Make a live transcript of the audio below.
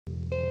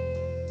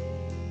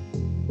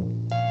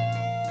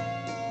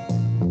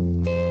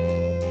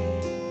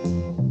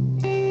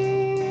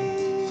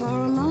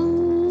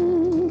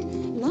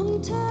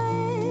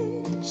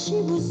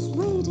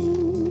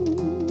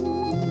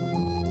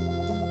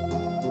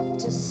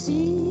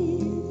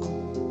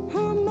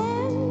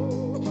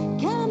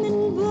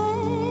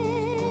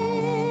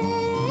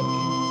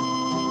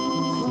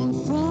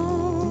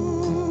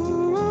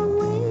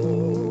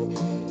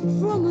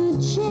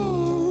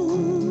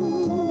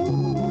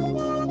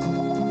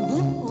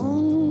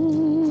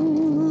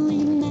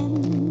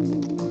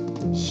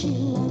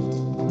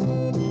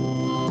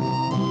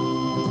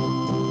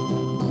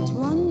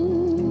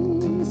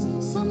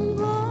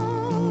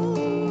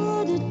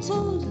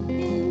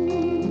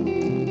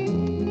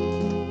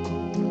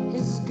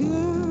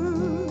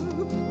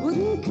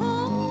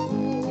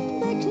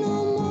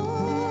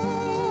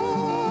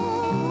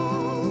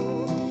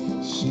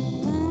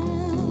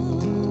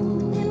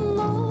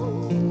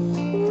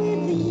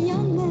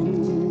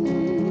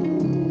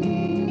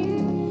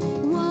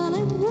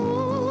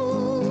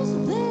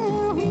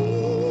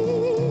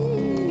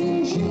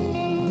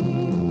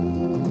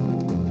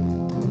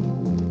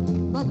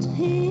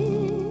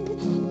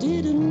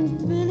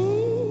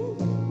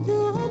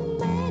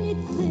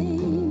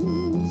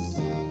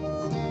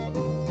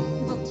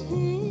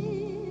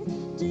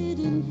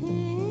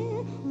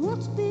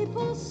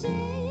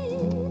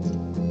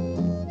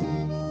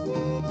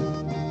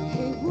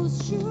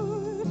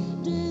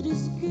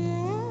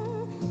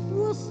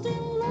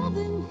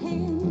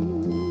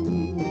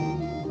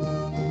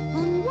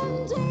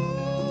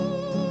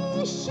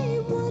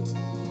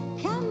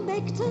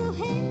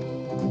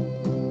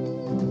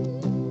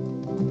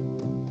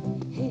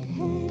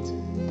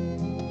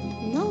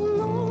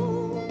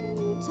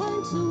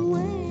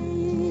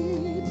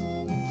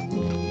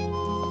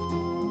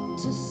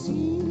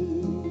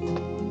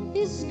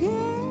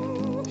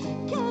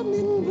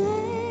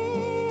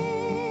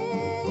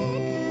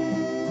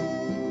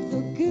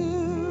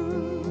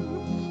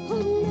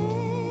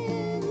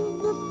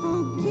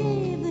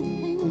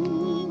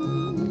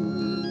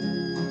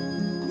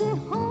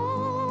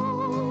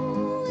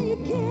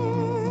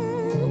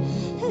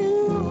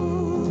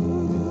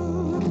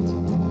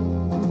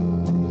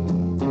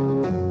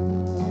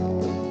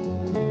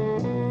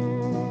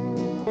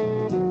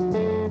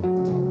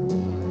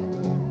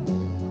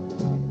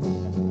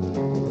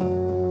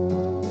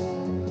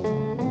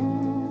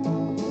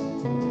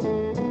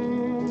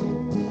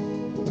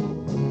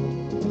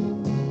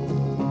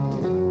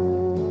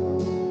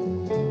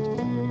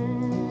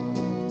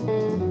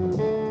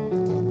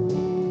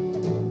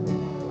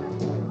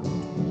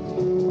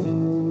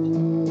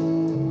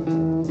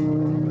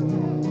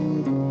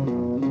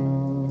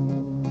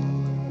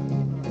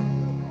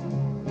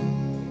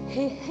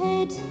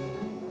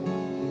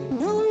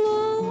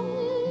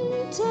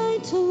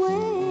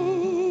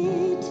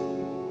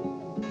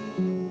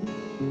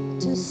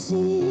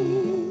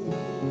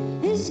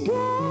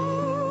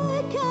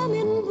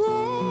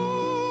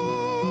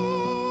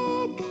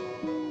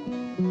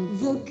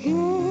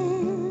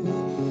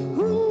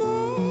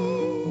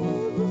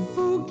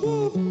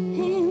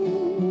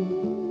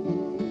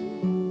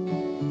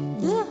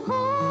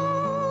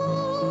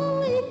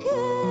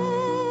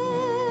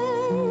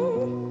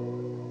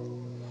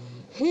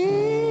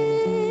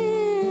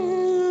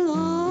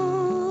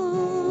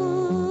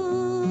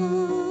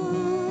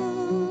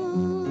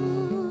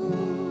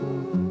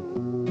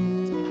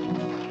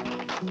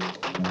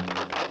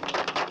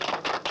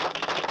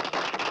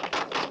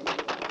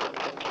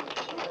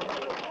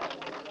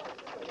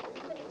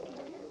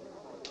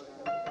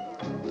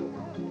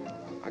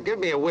Give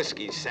me a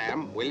whiskey,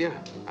 Sam, will you?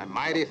 I'm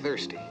mighty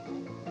thirsty.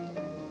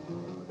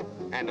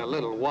 And a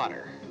little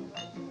water.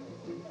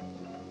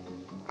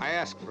 I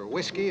asked for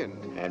whiskey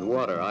and... And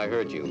water, I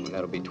heard you.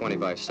 That'll be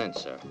 25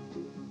 cents, sir.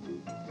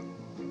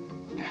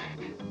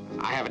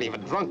 I haven't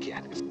even drunk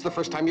yet. It's the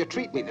first time you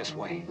treat me this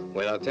way.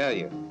 Well, I'll tell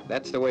you.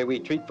 That's the way we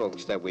treat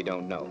folks that we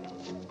don't know.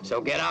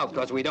 So get out,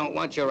 because we don't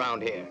want you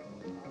around here.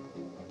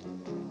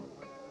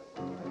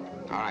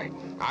 All right,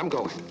 I'm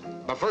going.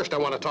 But first I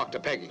want to talk to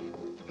Peggy.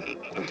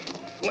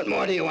 What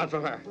more do you want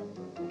from her?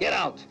 Get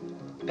out.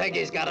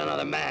 Peggy's got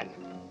another man.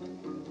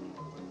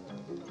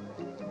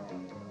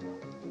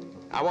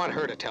 I want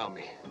her to tell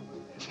me.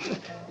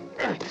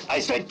 I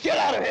said get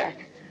out of here!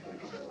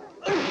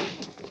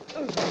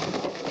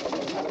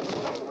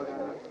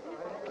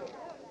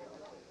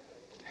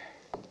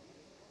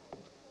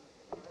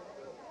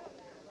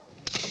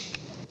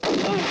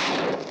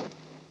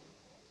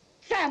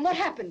 Sam, what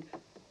happened?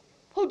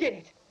 Who did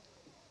it?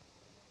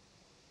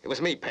 It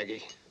was me,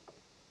 Peggy.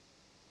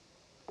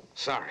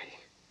 Sorry.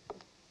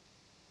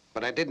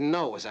 But I didn't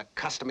know it was a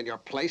custom in your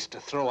place to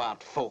throw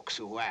out folks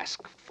who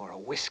ask for a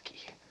whiskey.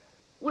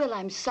 Well,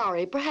 I'm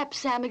sorry. Perhaps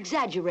Sam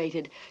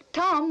exaggerated.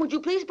 Tom, would you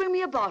please bring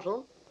me a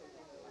bottle?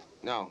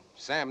 No,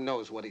 Sam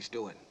knows what he's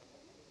doing.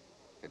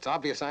 It's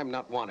obvious I'm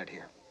not wanted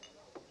here.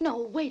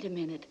 No, wait a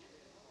minute.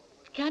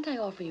 Can't I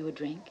offer you a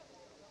drink?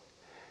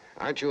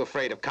 Aren't you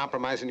afraid of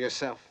compromising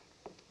yourself?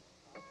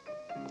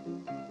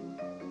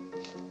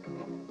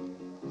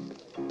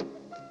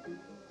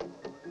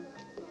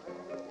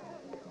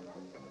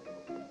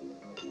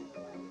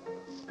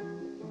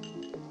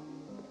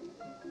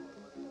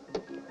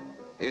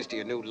 Here's to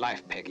your new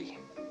life, Peggy.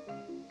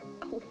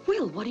 Oh,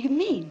 Will, what do you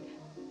mean?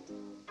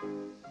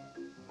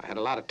 had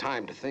a lot of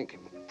time to think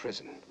in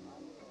prison.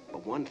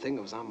 But one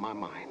thing was on my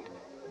mind.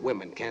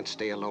 Women can't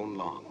stay alone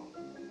long.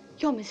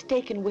 You're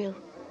mistaken, Will.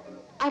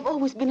 I've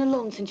always been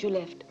alone since you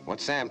left. What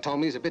Sam told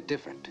me is a bit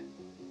different.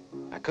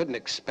 I couldn't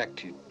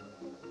expect you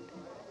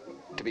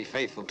to be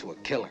faithful to a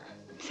killer.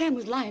 Sam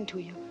was lying to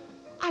you.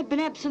 I've been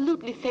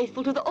absolutely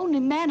faithful to the only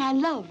man I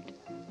loved.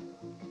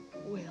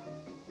 Will,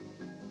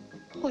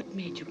 what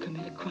made you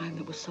commit a crime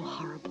that was so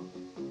horrible?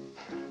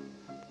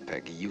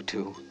 Peggy, you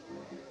too.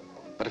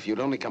 But if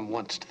you'd only come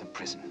once to the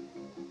prison.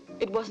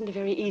 It wasn't a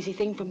very easy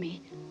thing for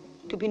me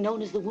to be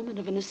known as the woman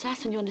of an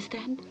assassin, you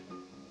understand?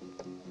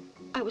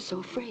 I was so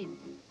afraid.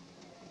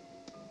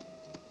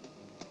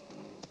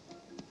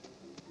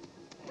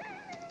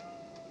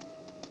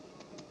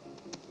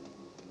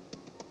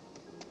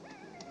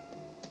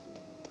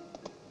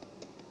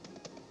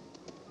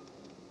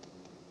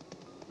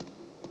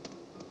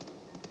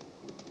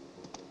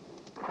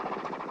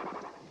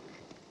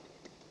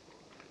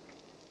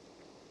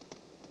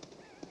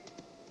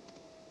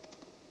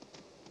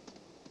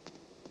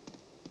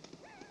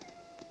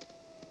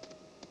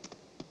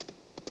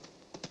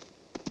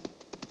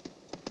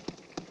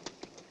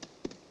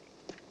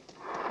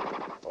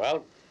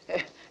 Well?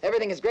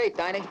 Everything is great,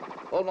 Tiny.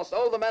 Almost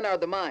all the men are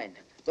at the mine.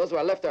 Those who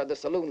are left are at the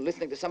saloon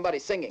listening to somebody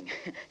singing.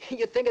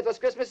 You'd think it was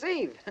Christmas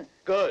Eve.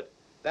 Good.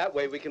 That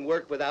way we can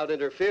work without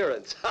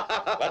interference.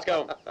 Let's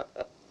go.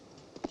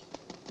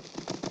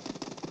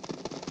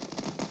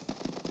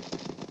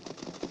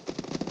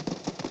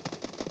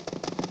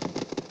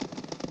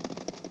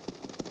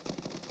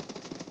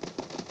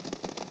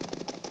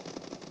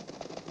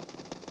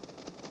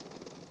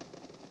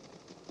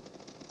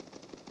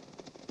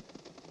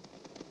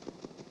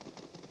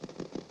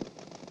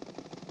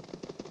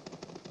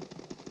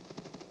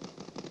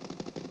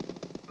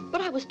 But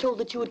I was told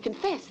that you would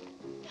confess,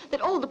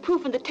 that all the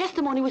proof and the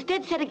testimony was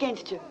dead set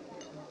against you.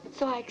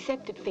 So I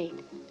accepted fate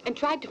and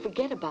tried to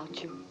forget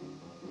about you.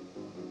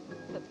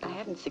 But I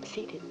haven't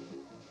succeeded.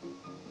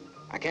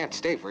 I can't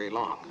stay very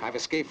long. I've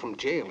escaped from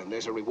jail and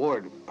there's a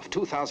reward of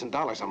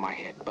 $2,000 on my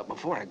head. But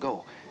before I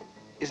go,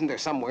 isn't there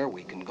somewhere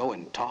we can go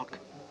and talk?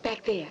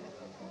 Back there.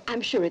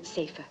 I'm sure it's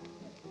safer.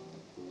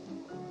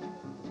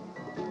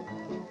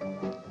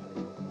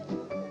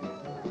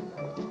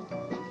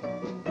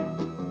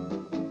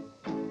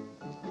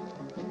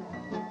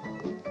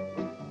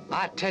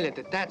 I tell you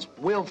that's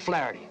Will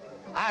Flaherty.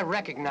 I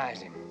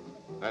recognize him.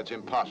 That's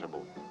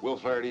impossible. Will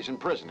Flaherty's in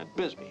prison at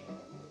Bisbee.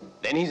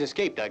 Then he's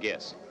escaped, I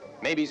guess.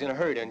 Maybe he's in a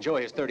hurry to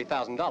enjoy his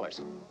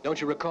 $30,000. Don't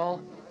you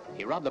recall?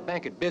 He robbed the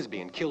bank at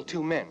Bisbee and killed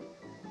 2 men.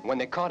 When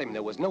they caught him,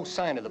 there was no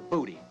sign of the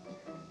booty.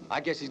 I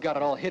guess he's got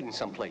it all hidden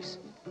someplace.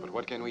 But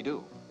what can we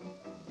do?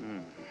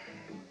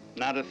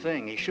 Not a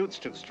thing. He shoots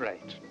too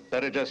straight.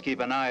 Better just keep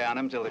an eye on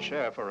him till the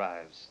sheriff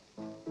arrives.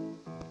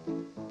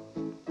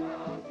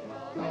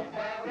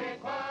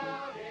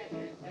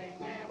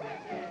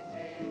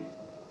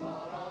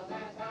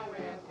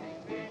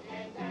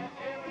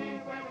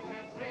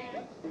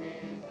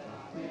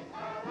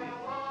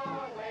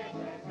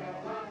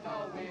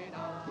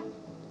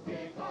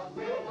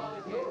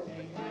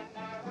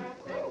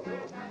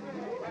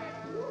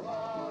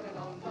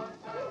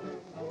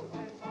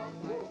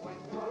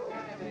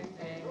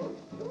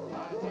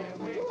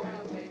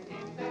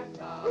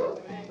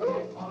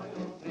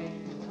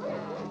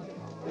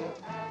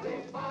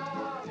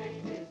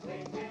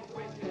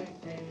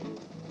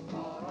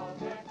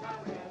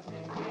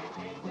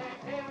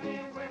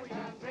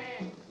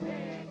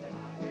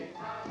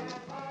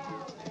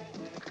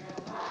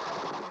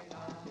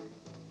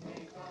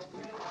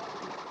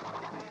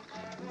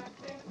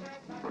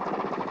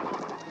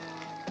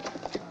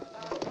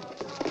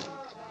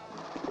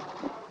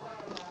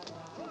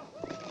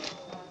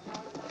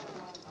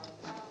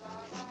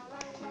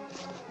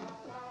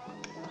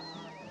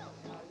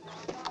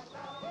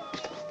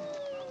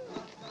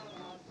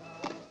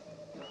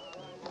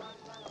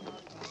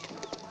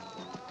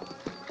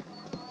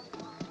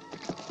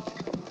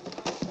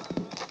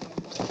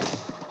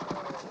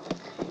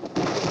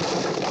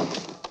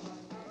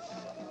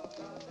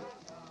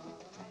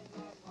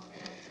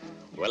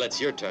 Well,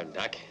 it's your turn,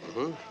 Doc.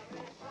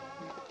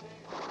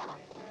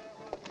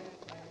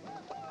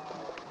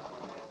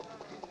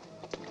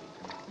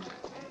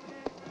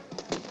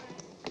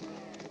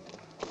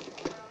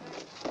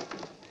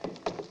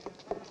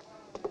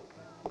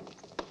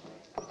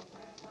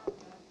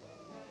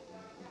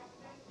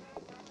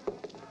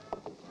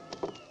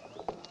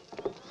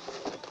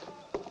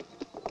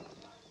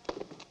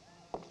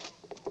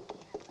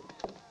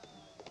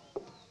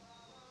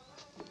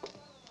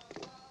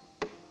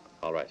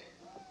 All right.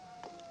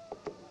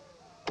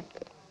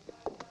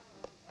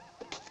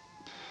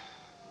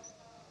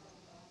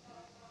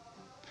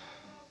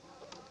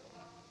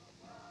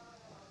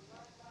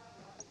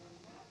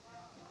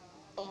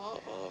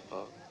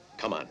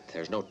 Come on,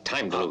 there's no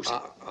time to lose.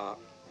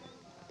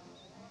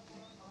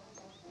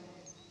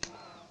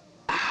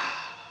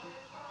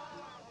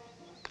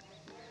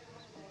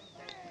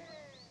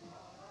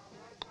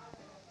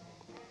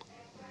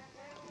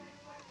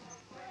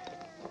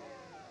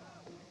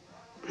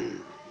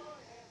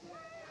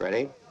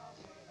 Ready?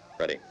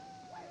 Ready.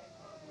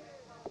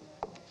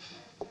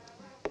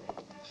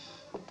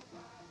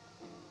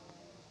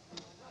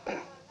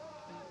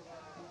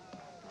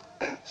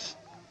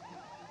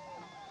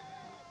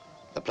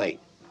 The plate.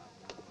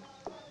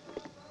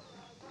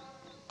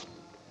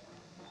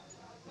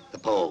 The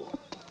pole.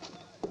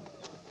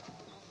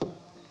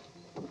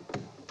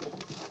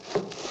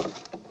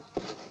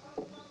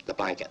 The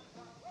blanket.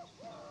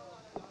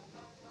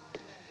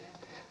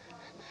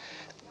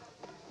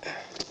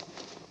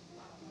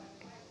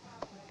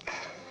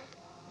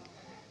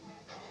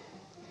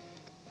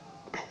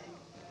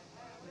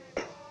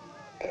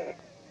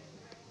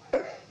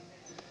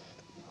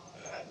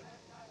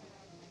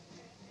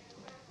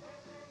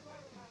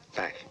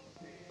 Back.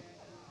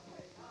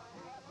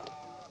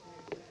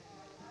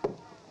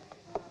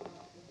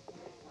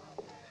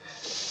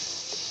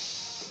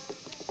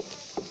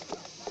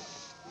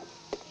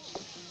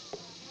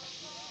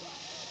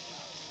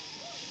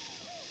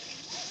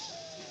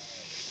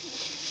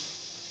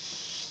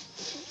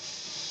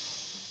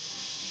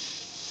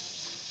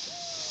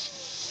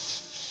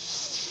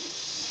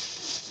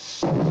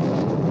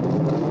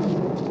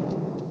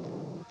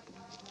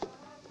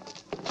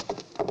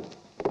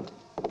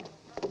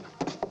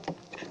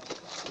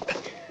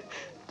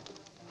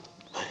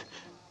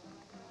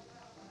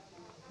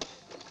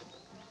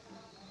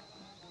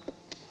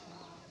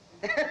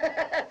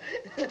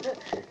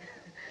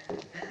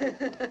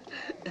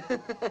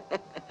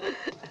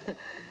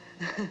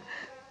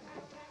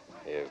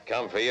 You've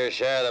come for your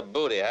share of the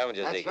booty, haven't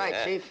you, That's Zeke? right,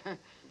 huh? Chief.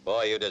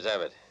 Boy, you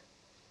deserve it.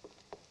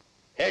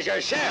 Here's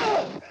your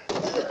share.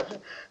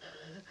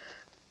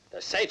 The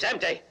safe's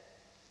empty.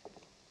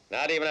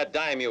 Not even a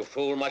dime, you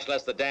fool, much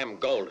less the damn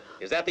gold.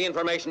 Is that the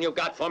information you've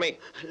got for me?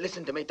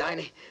 Listen to me,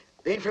 Tiny.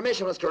 The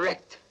information was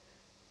correct.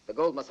 The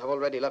gold must have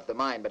already left the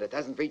mine, but it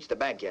hasn't reached the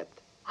bank yet.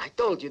 I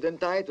told you,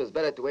 didn't I? It was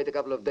better to wait a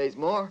couple of days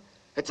more.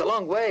 It's a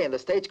long way, and the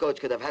stagecoach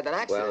could have had an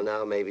accident. Well,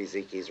 now maybe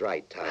Zeke's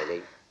right,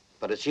 Tiny.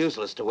 But it's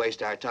useless to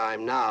waste our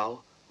time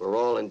now. We're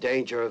all in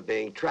danger of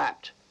being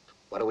trapped.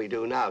 What do we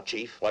do now,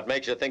 Chief? What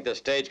makes you think the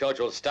stagecoach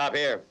will stop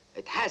here?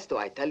 It has to,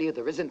 I tell you.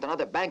 There isn't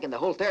another bank in the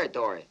whole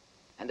territory.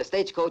 And the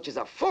stagecoaches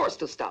are forced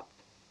to stop.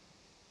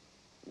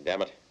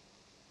 Damn it.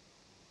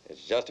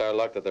 It's just our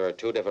luck that there are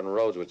two different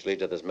roads which lead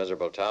to this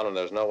miserable town, and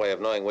there's no way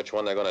of knowing which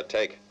one they're going to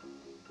take.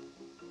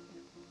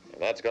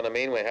 And that's going to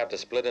mean we have to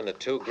split into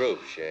two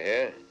groups, you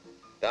hear?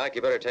 Doc,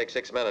 you better take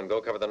 6 men and go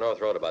cover the north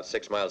road about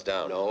 6 miles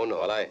down. No.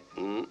 Well,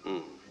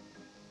 Mm-mm.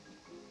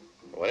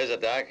 What is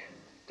it, Doc?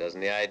 Doesn't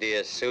the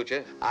idea suit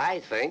you? I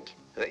think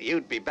that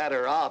you'd be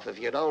better off if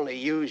you'd only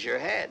use your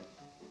head.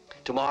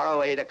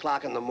 Tomorrow, 8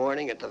 o'clock in the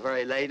morning at the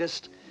very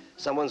latest,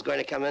 someone's going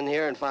to come in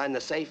here and find the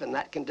safe in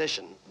that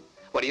condition.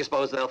 What do you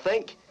suppose they'll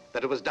think?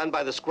 That it was done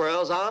by the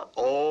squirrels, huh?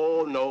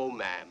 Oh, no,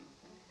 ma'am.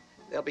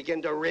 They'll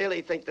begin to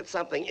really think that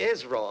something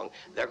is wrong.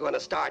 They're going to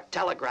start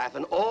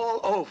telegraphing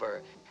all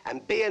over.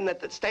 And being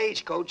that the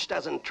stagecoach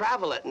doesn't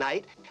travel at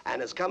night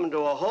and is coming to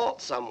a halt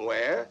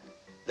somewhere,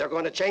 they're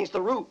going to change the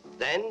route.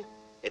 Then,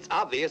 it's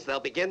obvious they'll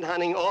begin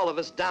hunting all of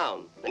us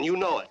down, and you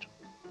know it.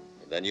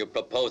 Then you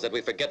propose that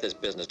we forget this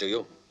business, do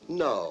you?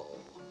 No,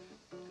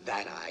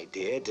 that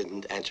idea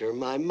didn't enter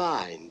my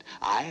mind.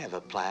 I have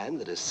a plan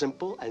that is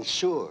simple and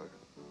sure.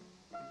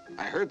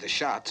 I heard the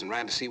shots and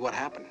ran to see what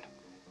happened.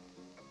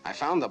 I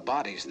found the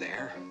bodies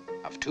there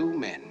of 2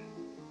 men.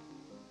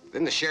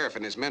 Then the sheriff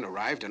and his men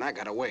arrived and I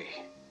got away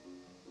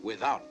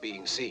without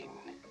being seen.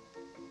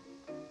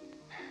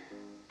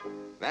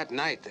 That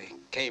night they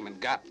came and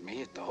got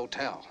me at the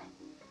hotel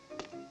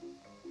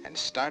and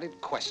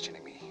started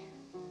questioning me.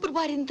 But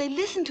why didn't they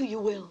listen to you,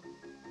 Will?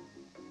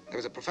 There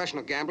was a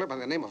professional gambler by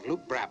the name of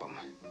Luke Brabham.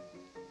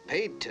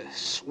 Paid to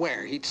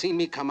swear he'd seen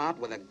me come out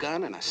with a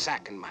gun and a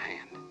sack in my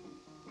hand.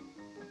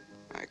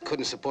 I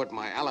couldn't support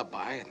my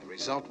alibi, and the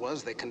result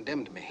was they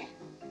condemned me.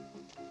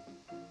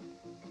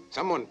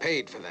 Someone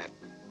paid for that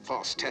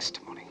false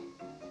testimony.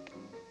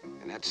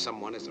 And that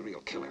someone is the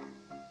real killer.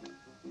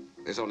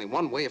 There's only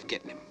one way of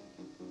getting him,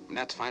 and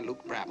that's find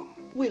Luke Brabham.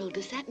 Will,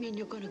 does that mean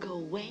you're going to go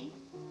away?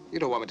 You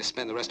don't want me to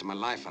spend the rest of my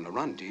life on the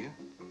run, do you?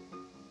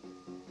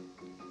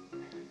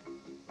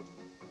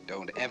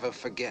 Don't ever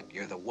forget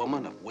you're the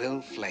woman of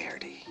Will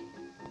Flaherty.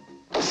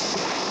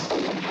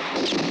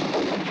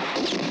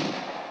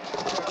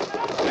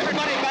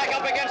 Everybody back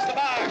up against the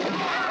bar!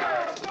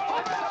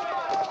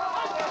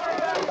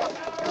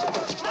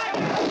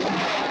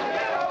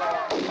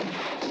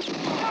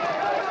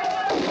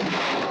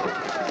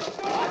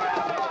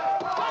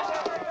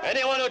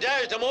 Anyone who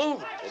dares to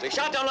move will be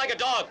shot down like a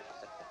dog.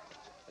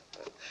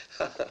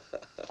 A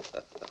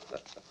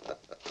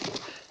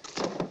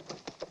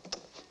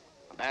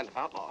band of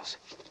outlaws.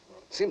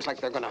 Seems like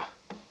they're gonna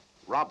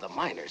rob the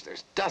miners.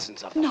 There's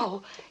dozens of them.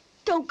 No,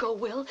 don't go,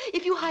 Will.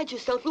 If you hide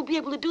yourself, we'll be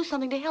able to do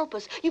something to help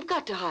us. You've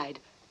got to hide.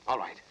 All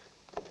right.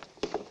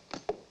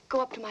 Go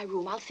up to my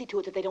room. I'll see to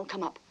it that they don't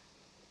come up.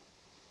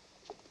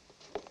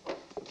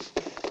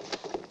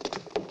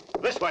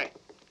 This way.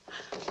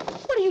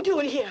 What are you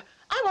doing here?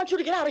 I want you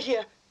to get out of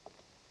here.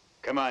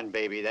 Come on,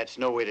 baby. That's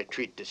no way to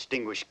treat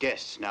distinguished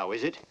guests now,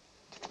 is it?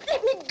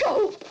 Let me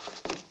go!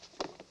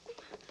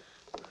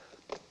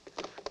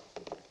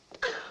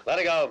 Let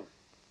her go.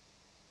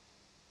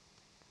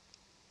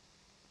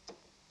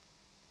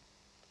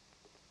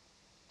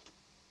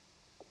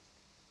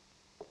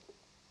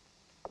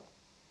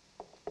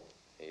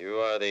 You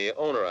are the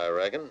owner, I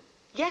reckon.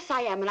 Yes,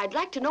 I am, and I'd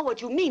like to know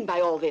what you mean by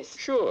all this.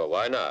 Sure,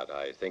 why not?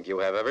 I think you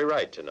have every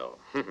right to know.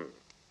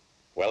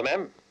 Well,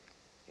 ma'am,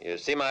 you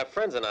see, my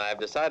friends and I have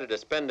decided to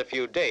spend a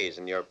few days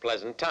in your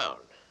pleasant town,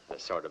 a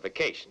sort of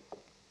vacation.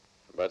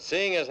 But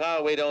seeing as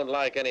how we don't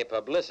like any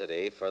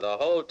publicity, for the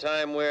whole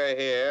time we're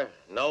here,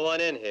 no one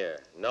in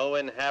here, no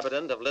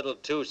inhabitant of Little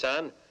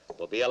Tucson,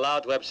 will be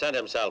allowed to absent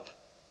himself.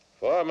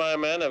 4 of my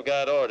men have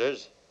got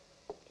orders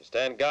to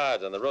stand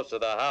guards on the roofs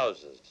of the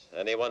houses.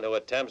 Anyone who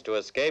attempts to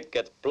escape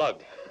gets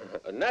plugged.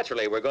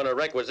 Naturally, we're going to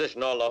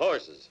requisition all the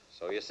horses.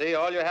 So you see,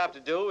 all you have to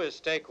do is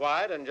stay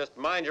quiet and just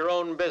mind your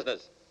own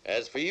business.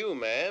 As for you,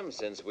 ma'am,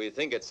 since we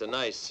think it's a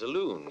nice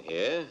saloon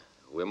here,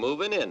 we're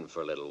moving in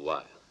for a little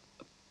while.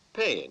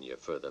 Paying you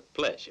for the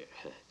pleasure.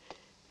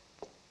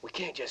 We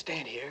can't just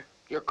stand here.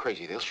 You're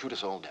crazy. They'll shoot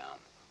us all down.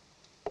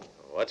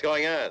 What's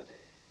going on?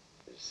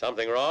 Is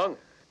something wrong?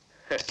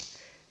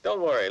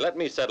 Don't worry, let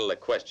me settle the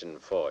question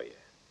for you.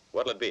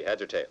 What'll it be,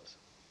 heads or tails?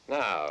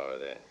 Now,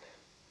 then.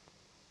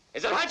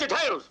 Is it heads or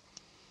tails?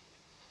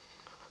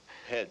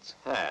 Heads.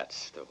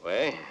 That's the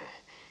way.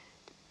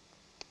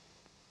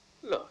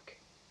 Look,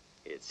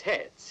 it's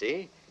heads,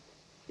 see?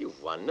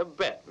 You've won the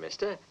bet,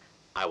 mister.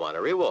 I want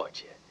to reward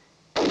you.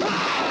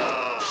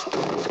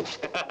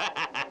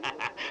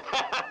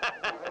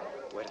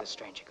 Where did the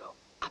stranger go?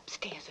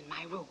 Upstairs in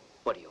my room.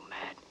 What are you,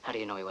 mad? How do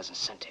you know he wasn't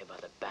sent here by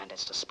the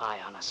bandits to spy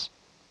on us?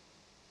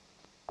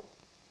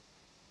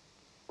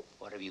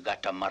 What have you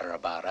got to mutter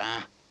about,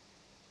 huh?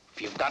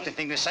 If you've got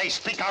anything to say,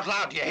 speak out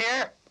loud, do you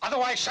hear?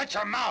 Otherwise, shut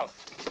your mouth.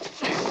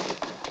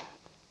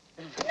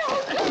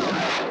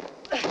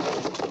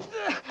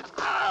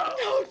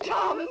 No,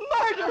 Tom!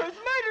 Murderers!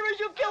 Murderers!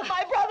 You killed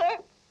my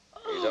brother!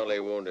 He's only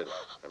wounded.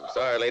 I'm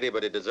sorry, lady,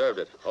 but he deserved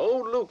it.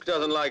 Old Luke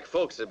doesn't like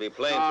folks to be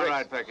playing tricks. All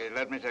right, Pecky,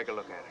 let me take a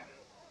look at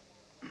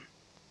him.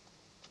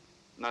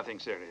 Nothing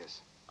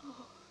serious.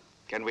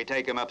 Can we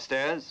take him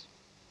upstairs?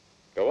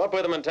 Go up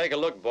with him and take a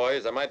look,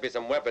 boys. There might be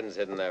some weapons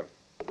hidden there.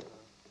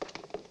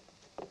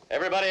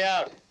 Everybody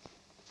out.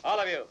 All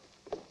of you.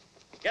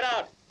 Get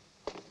out.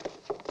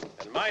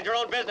 And mind your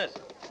own business.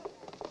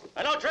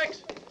 And no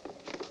tricks.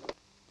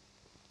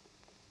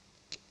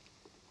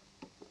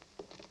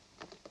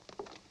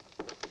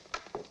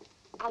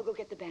 I'll go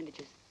get the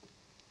bandages.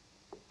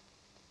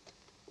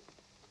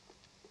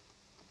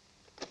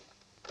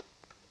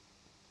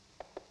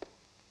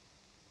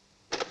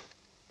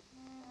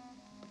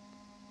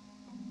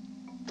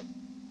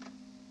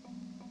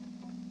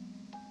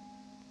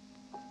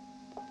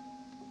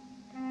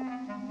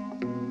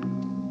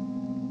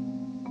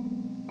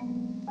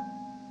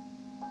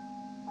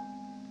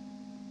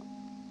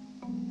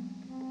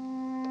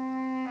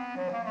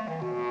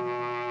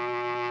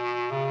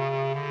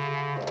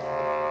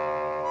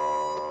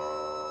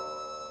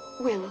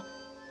 Will.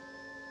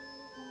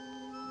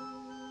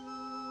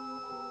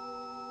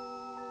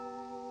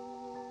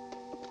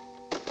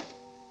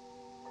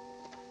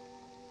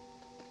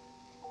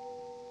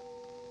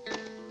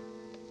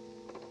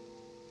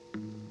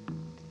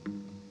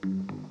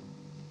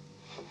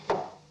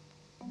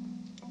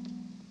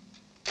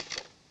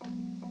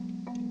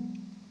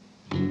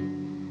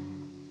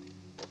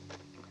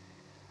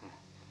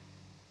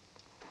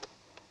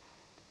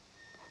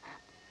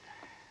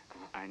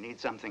 I need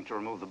something to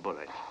remove the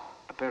bullet.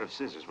 A pair of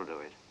scissors will do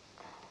it.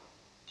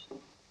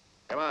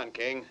 Come on,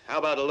 King. How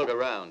about a look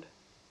around?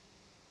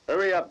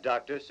 Hurry up,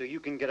 Doctor, so you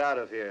can get out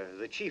of here.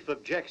 The chief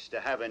objects to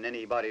having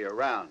anybody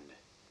around.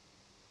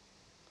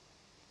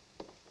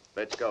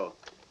 Let's go.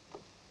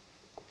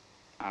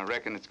 I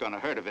reckon it's going to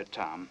hurt a bit,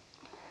 Tom.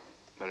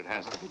 But it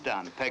has to be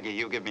done. Peggy,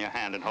 you give me a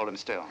hand and hold him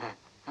still.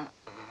 He's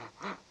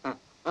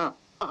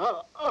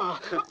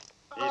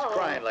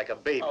crying like a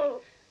baby.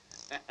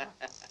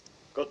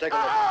 Go take a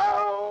look.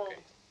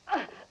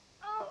 Okay.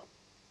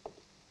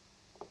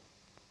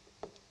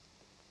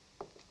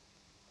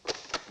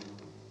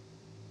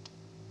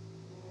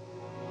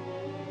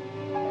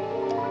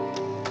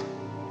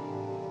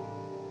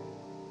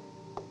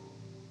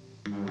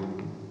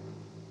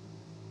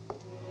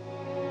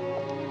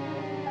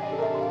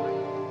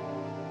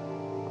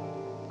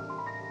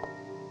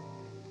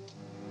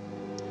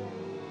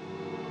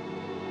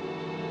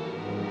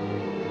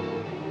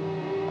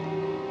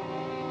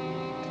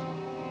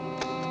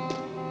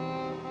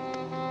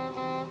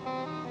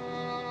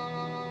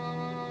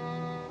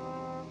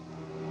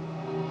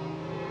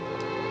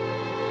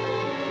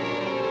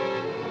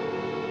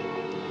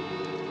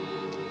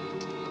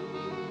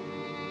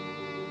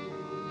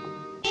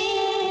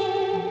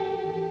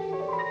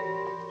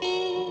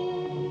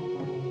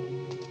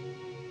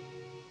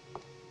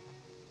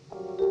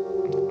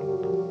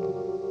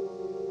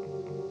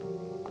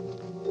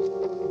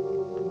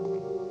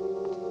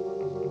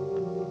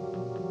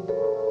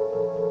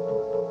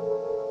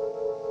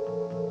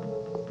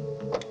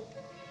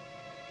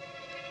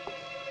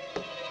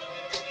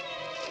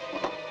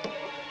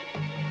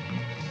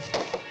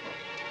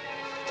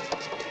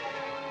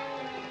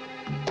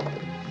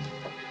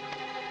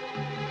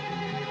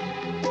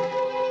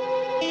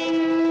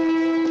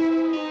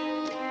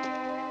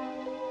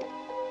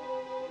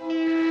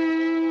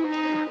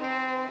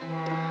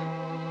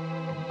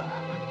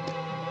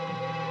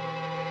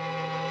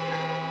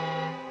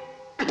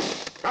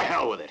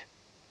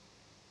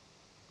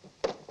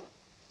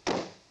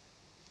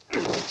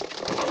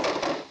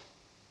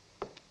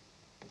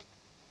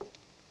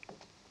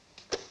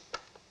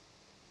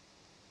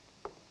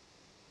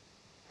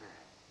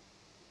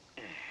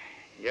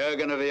 You're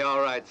gonna be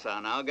all right,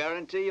 son. I'll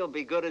guarantee you'll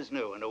be good as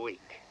new in a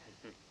week.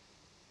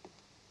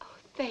 Oh,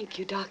 thank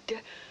you, Doctor.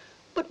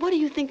 But what do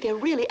you think they're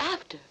really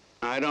after?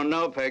 I don't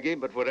know, Peggy,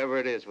 but whatever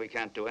it is, we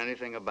can't do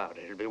anything about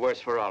it. It'll be worse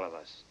for all of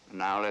us.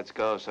 Now let's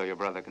go so your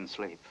brother can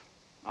sleep.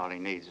 All he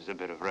needs is a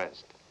bit of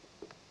rest.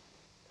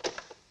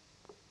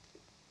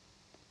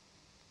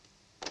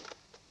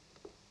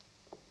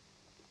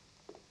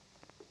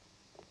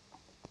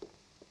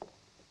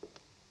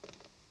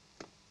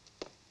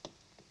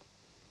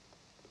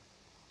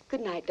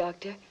 Good night,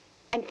 Doctor.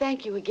 And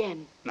thank you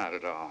again. Not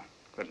at all.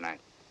 Good night.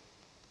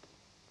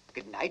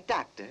 Good night,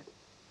 Doctor.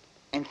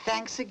 And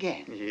thanks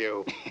again.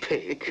 You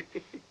pig.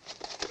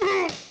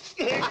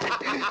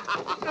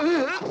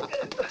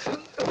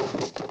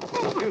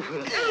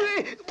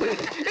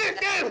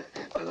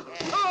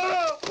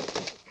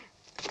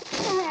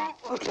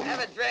 Have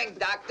a drink,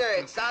 Doctor.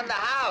 It's on the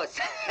house.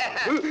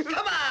 Come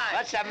on.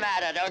 What's the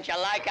matter? Don't you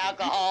like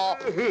alcohol?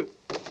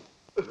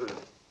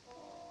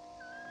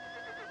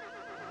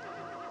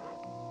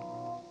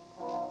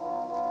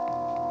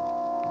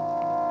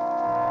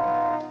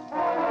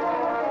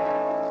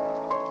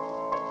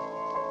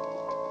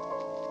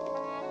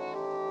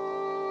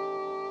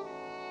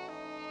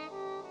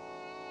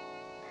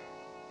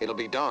 It'll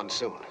be dawn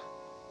soon,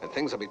 and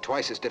things will be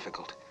twice as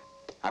difficult.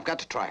 I've got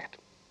to try it.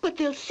 But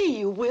they'll see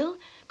you, Will,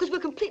 because we're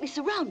completely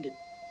surrounded.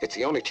 It's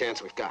the only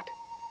chance we've got.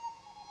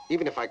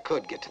 Even if I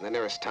could get to the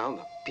nearest town,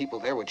 the people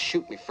there would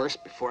shoot me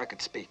first before I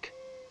could speak.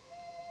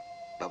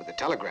 But with the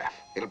telegraph,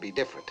 it'll be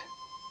different,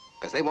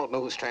 because they won't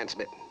know who's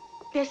transmitting.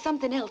 There's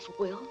something else,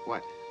 Will.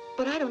 What?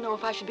 But I don't know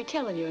if I should be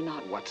telling you or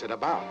not. What's it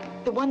about?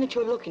 The one that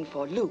you're looking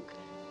for, Luke.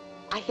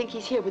 I think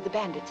he's here with the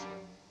bandits.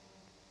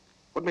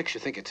 What makes you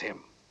think it's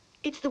him?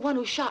 It's the one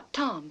who shot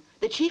Tom.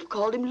 The chief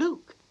called him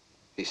Luke.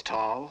 He's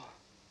tall,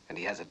 and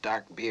he has a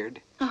dark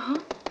beard. Uh-huh.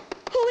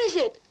 Who is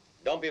it?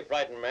 Don't be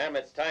frightened, ma'am.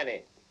 It's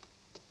Tiny.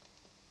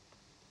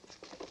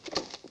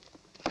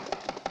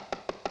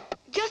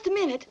 Just a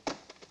minute.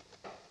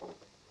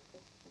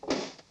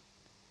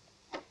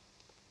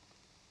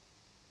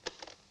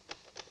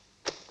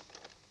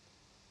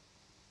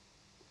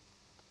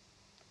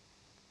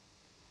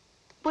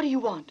 What do you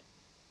want?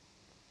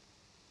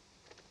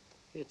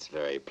 It's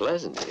very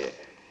pleasant here.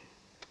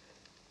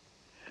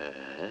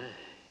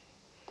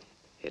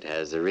 It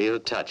has the real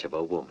touch of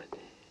a woman.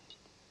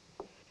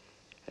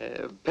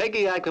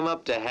 Peggy, I come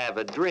up to have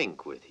a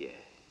drink with you.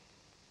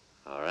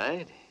 All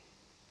right?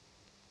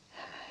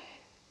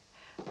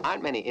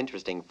 Aren't many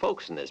interesting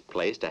folks in this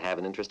place to have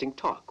an interesting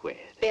talk with.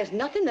 There's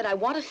nothing that I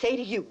want to say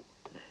to you.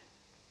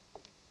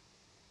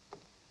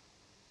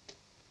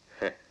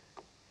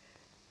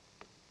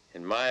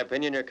 In my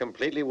opinion, you're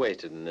completely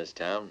wasted in this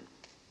town.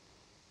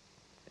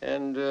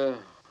 And,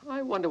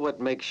 I wonder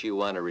what makes you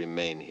want to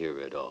remain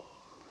here at all.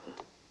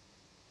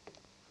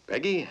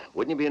 Peggy,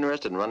 wouldn't you be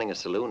interested in running a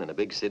saloon in a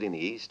big city in the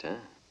East, huh?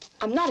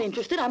 I'm not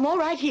interested. I'm all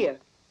right here.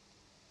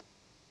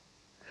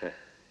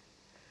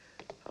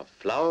 A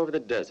flower of the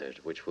desert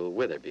which will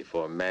wither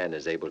before man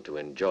is able to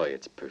enjoy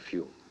its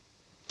perfume.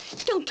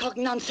 Don't talk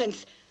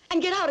nonsense.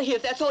 And get out of here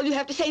if that's all you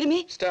have to say to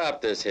me.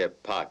 Stop this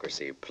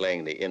hypocrisy,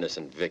 playing the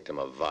innocent victim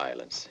of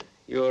violence.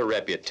 Your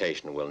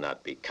reputation will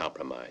not be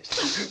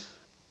compromised.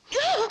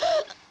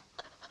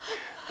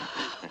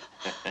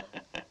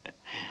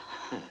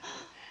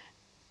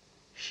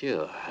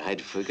 Sure,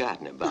 I'd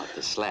forgotten about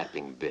the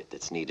slapping bit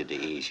that's needed to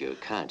ease your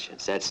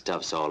conscience. That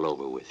stuff's all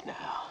over with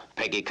now.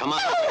 Peggy, come on.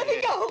 No, let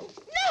me go.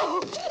 No,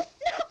 no,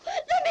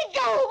 let me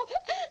go.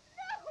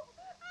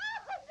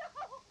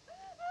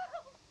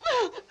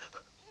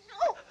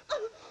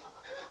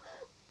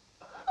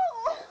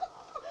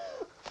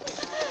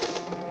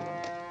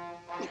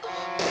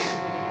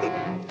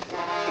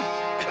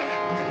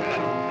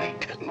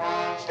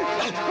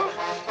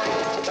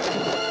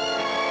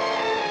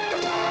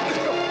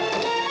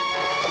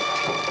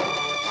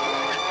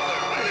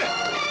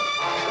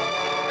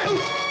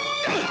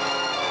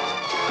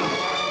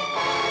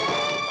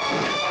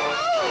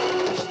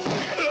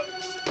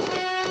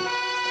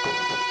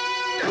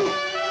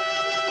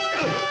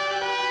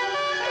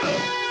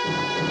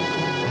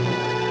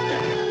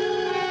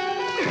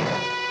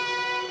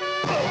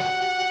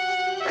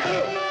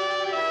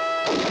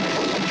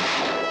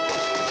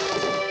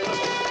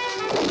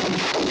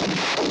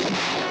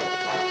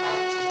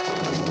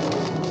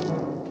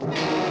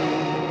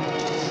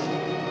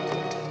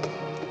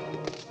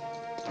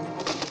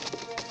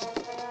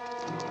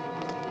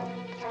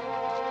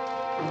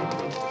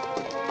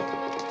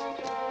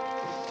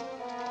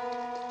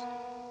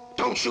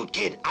 Don't shoot,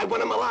 kid. I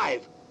want him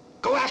alive.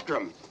 Go after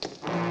him.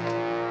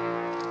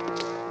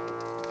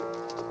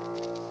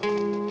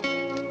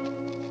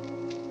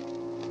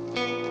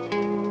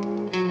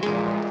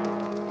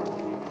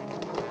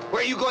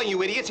 Where are you going,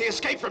 you idiots? He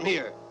escaped from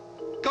here.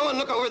 Go and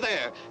look over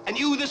there, and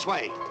you this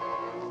way.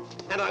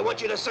 And I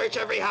want you to search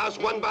every house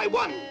one by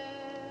one.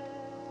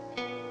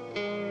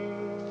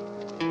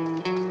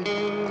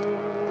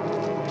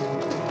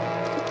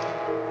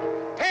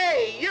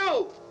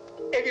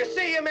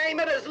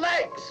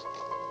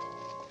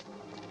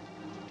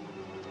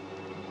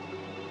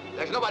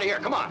 nobody here.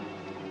 Come on.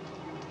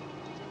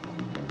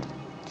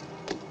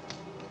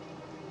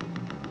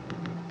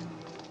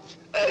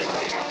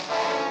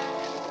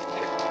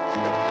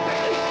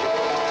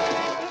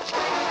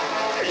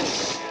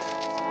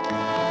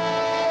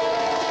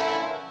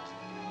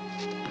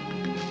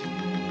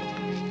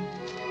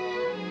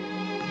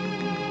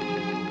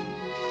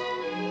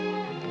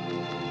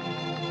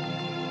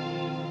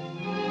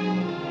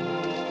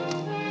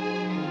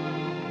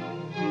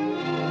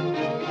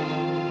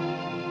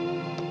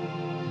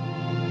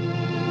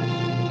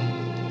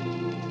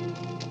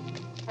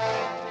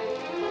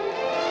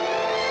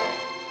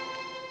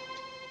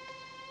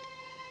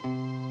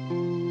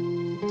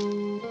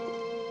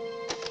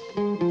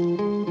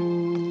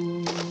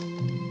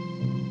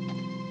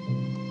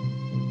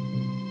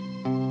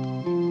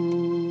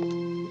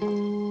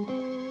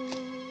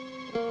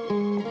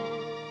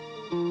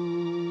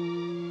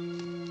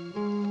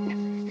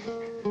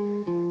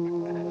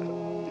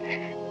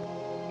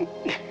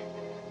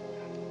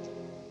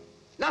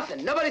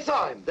 Nothing. Nobody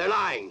saw him. They're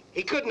lying.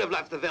 He couldn't have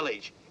left the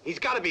village. He's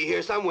got to be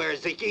here somewhere,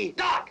 Ziki.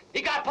 Doc,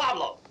 he got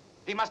Pablo.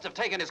 He must have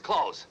taken his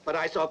clothes. But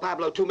I saw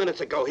Pablo 2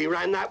 minutes ago. He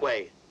ran that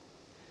way.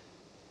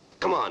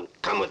 Come on,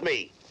 come with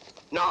me.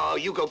 No,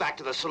 you go back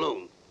to the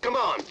saloon. Come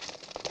on.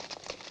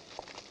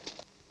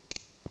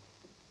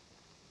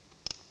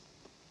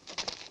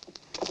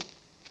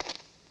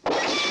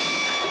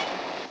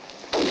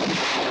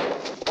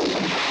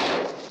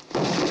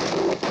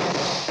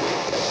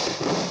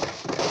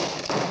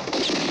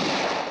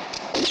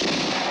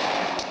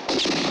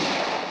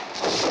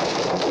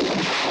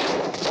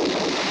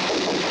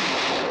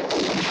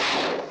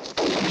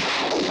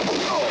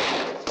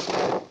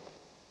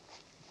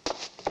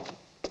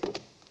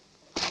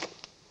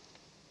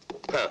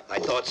 I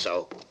thought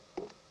so.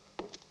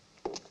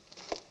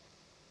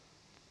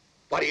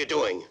 What are you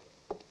doing?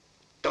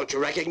 Don't you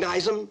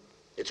recognize him?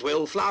 It's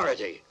Will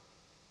Flaherty.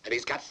 And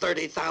he's got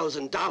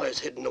 $30,000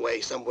 hidden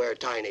away somewhere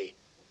tiny.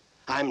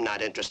 I'm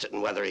not interested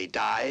in whether he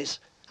dies.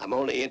 I'm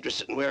only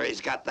interested in where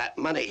he's got that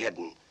money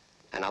hidden.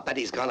 And I'll bet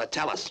he's gonna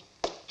tell us.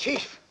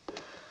 Chief,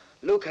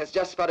 Luke has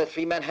just spotted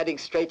 3 men heading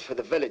straight for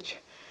the village.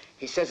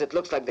 He says it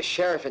looks like the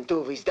sheriff and 2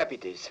 of his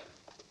deputies.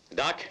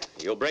 Doc,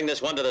 you'll bring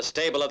this one to the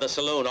stable of the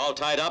saloon, all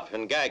tied up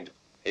and gagged.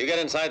 You get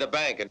inside the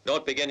bank and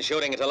don't begin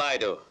shooting until I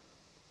do.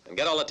 And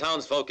get all the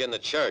townsfolk in the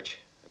church.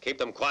 And keep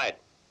them quiet.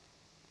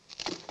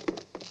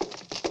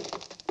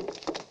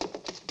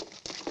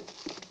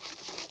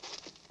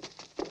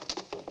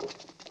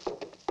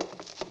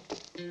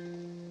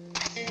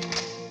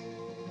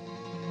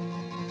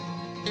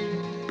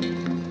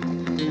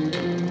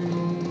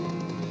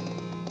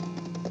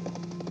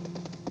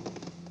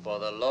 For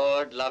the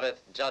Lord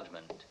loveth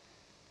judgment,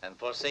 and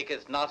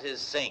forsaketh not his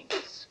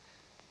saints.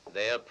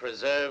 They are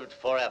preserved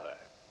forever.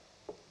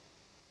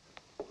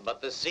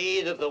 But the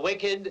seed of the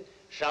wicked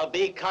shall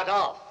be cut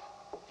off.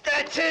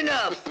 That's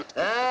enough!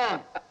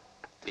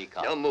 Be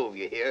calm. Don't move,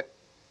 you hear?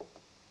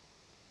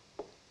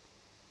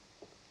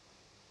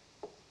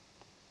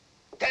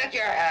 Take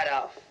your hat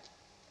off.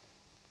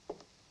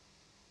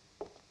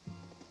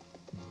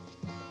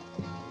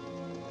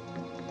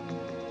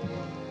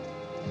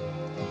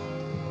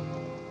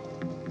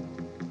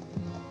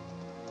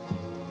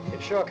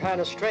 It's sure kind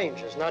of strange.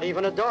 There's not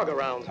even a dog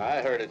around.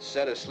 I heard it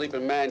said a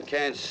sleeping man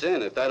can't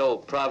sin, if that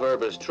old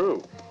proverb is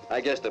true. I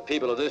guess the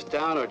people of this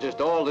town are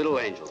just all little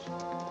angels.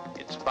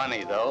 It's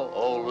funny, though.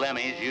 Old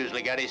Lemmy's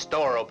usually got his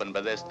store open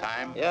by this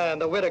time. Yeah,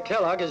 and the widow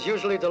Kellogg is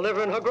usually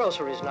delivering her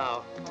groceries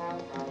now.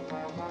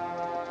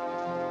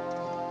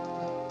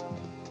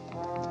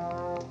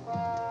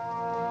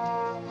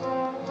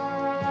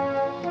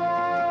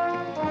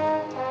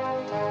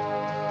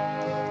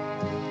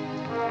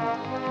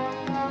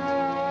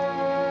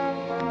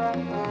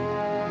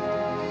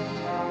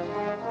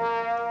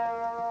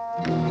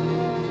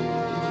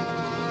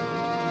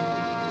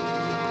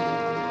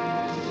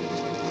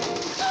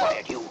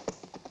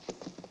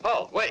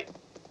 Oh, wait.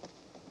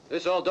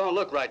 This all don't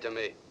look right to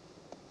me.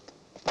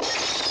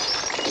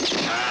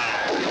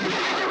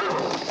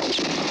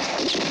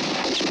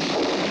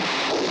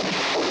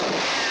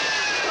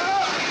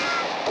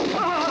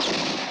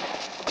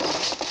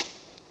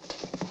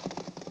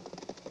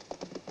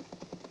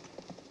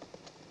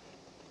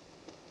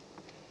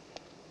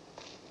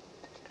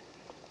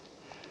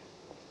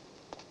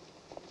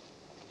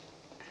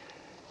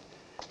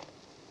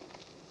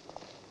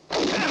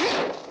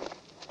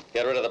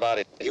 Get rid of the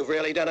body. You've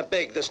really done it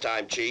big this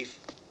time, Chief.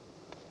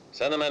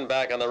 Send the men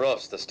back on the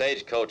roofs. The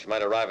stagecoach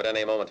might arrive at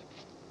any moment.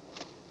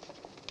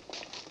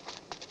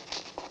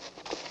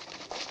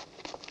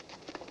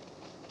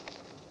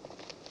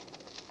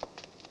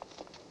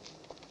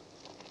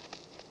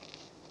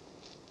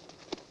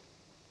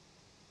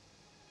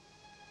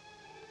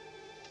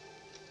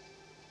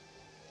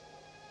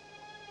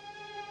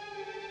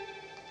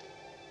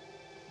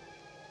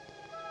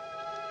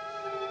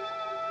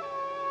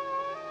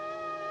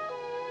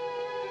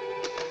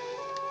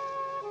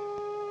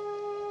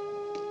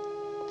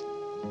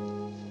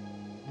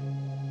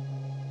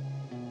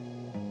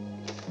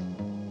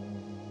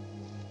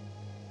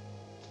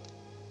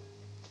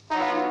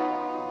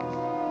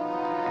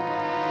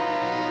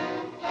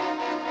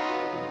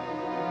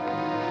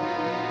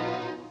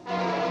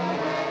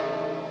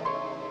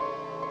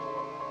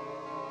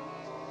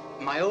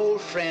 My old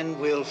friend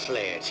Will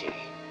Flaherty.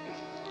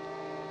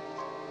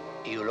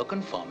 You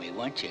looking for me,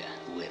 weren't you,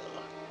 Will?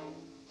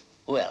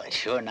 Well, it's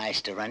sure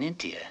nice to run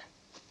into you.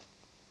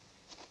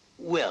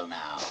 Will,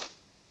 now,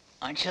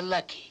 aren't you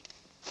lucky?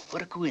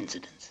 What a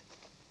coincidence.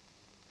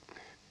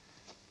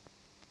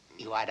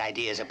 You had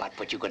ideas about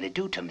what you're going to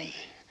do to me.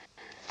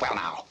 Well,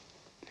 now,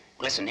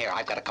 listen here,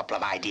 I've got a couple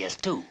of ideas,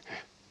 too.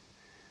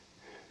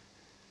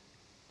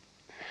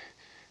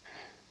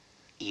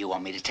 You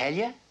want me to tell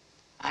you?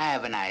 I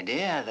have an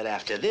idea that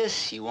after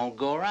this, you won't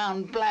go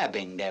around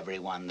blabbing to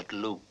everyone that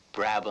Luke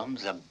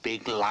Brabham's a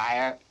big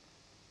liar.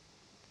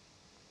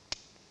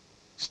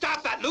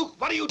 Stop that, Luke!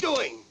 What are you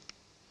doing?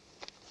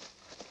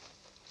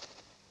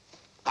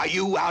 Are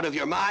you out of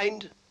your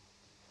mind?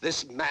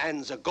 This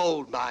man's a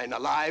gold mine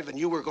alive, and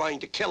you were going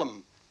to kill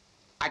him.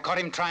 I caught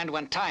him trying to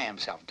untie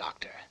himself,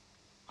 Doctor.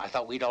 I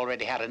thought we'd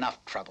already had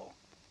enough trouble.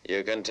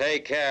 You can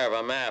take care of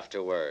him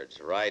afterwards.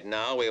 Right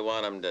now, we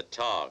want him to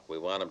talk. We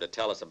want him to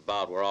tell us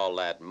about where all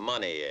that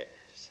money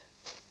is.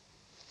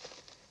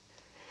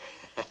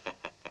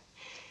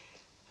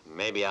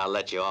 Maybe I'll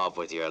let you off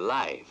with your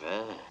life,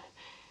 huh?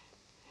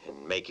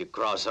 And make you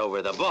cross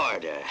over the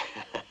border.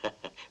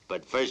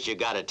 But first, you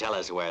gotta tell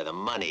us where the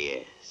money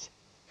is.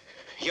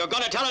 You're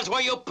gonna tell us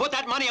where you put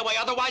that money away,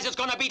 otherwise it's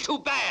gonna be too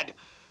bad.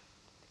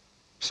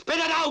 Spit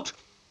it out!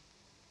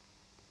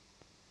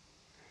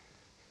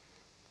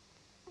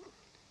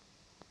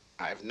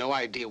 I have no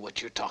idea what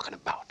you're talking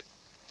about.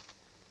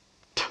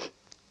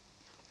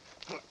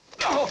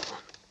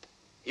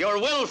 You're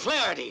Will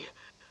Flaherty.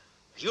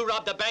 You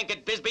robbed the bank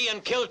at Bisbee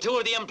and killed 2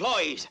 of the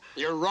employees.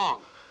 You're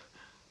wrong.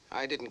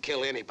 I didn't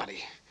kill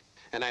anybody,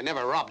 and I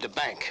never robbed a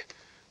bank.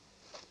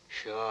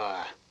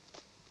 Sure.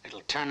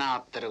 It'll turn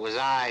out that it was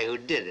I who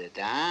did it,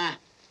 huh?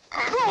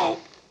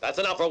 That's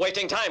enough. We're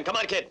wasting time. Come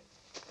on, kid.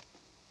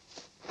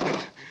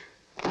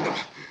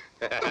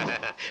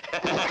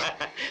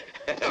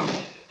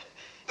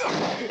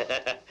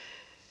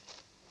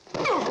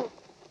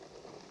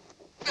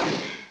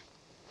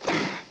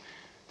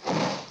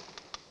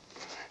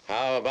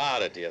 How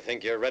about it? Do you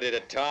think you're ready to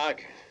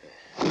talk?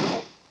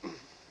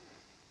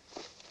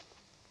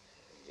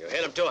 You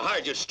hit him too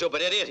hard, you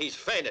stupid idiot. He's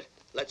fainted.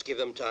 Let's give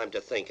him time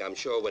to think. I'm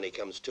sure when he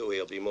comes to,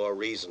 he'll be more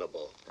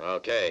reasonable.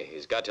 Okay,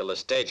 he's got till the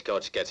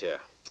stagecoach gets here.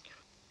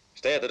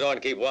 Stay at the door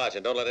and keep watch,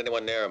 and don't let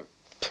anyone near him.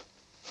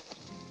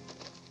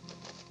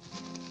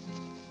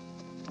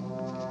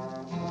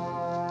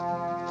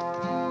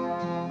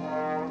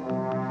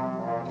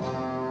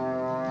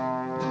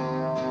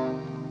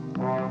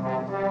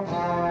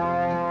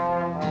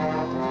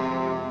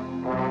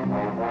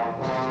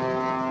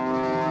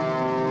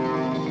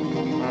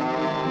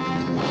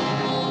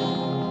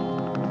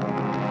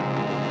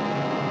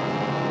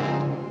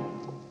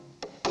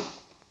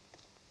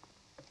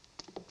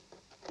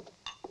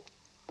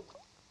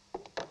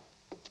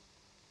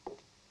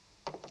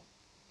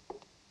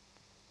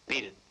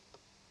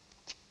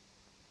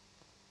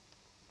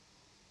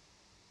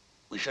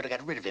 We should have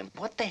got rid of him.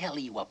 What the hell are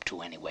you up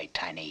to anyway,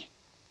 Tiny?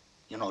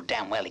 You know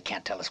damn well he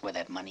can't tell us where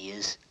that money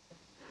is.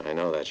 I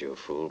know that, you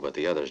fool, but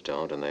the others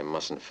don't, and they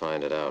mustn't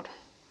find it out.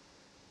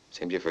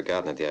 Seems you've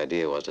forgotten that the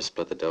idea was to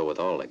split the dough with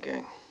all the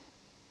gang.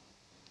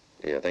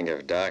 Do you think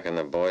if Doc and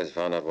the boys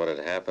found out what had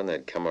happened,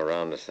 they'd come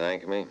around to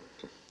thank me?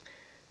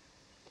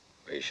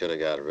 We should have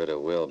got rid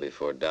of Will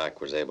before Doc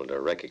was able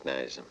to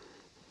recognize him.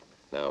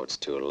 Now it's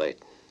too late.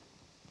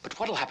 But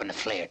what'll happen if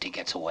Flaherty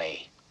gets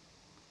away?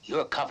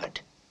 You're covered,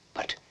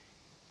 but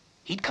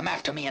he'd come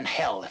after me in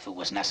hell if it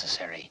was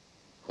necessary.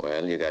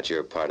 Well, you got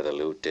your part of the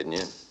loot, didn't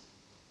you?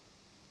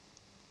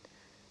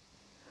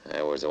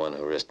 I was the one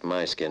who risked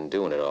my skin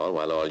doing it all,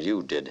 while all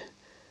you did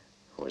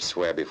was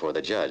swear before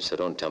the judge, so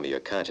don't tell me your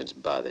conscience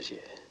bothers you.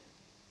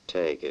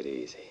 Take it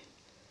easy.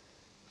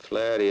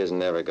 Flaherty is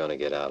never going to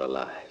get out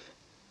alive.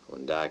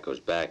 When Doc goes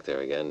back there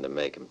again to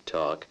make him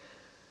talk,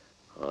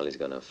 all he's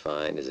going to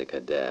find is a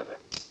cadaver.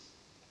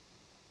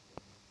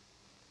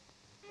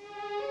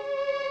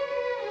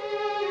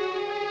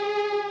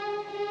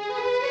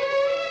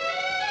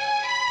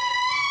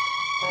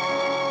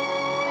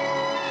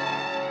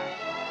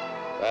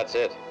 That's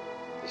it.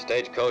 The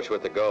stagecoach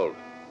with the gold.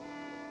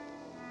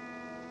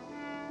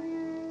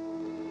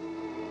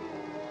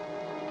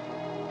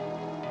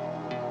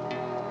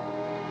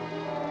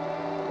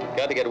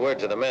 Got to get word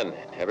to the men.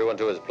 Everyone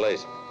to his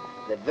place.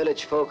 The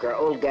village folk are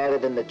all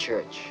gathered in the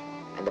church,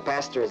 and the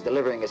pastor is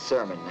delivering a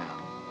sermon now.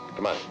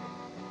 Come on.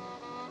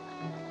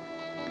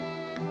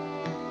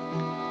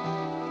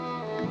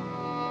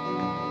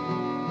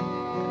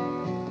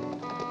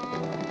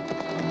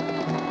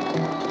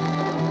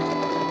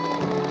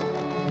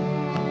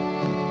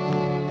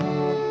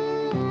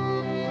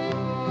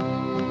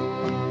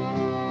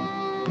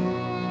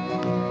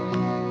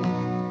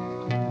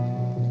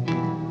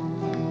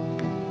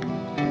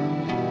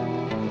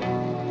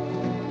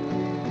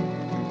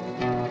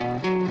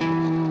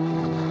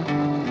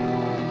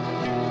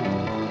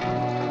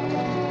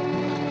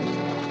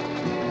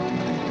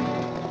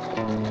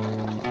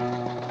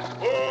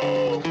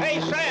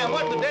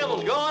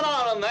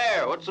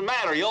 What's the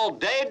matter? You all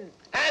dead?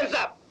 Hands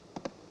up!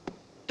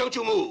 Don't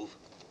you move.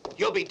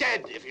 You'll be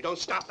dead if you don't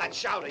stop that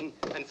shouting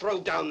and throw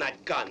down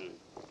that gun.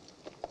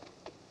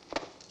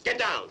 Get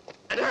down,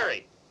 and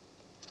hurry.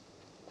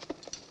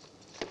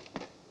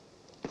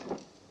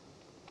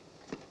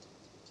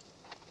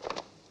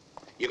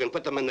 You can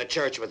put them in the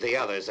church with the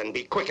others and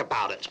be quick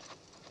about it.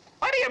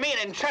 What do you mean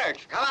in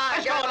church? Come on,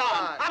 What's going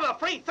on? I'm a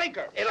free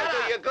thinker. It'll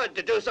do you good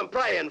to do some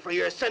praying for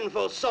your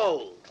sinful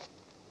soul.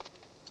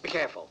 Be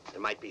careful.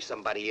 There might be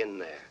somebody in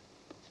there.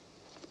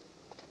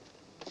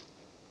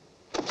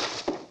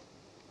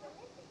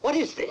 What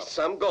is this?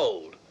 Some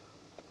gold.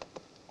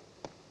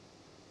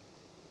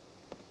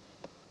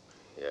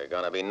 You're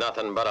gonna be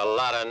nothing but a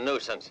lot of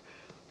nuisance.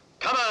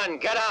 Come on,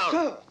 get out!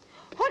 Sir,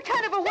 What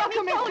kind of a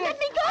welcome is this? Let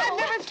me go! I've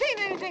never seen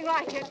anything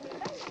like it.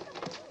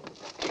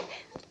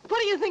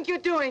 What do you think you're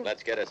doing?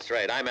 Let's get it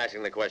straight. I'm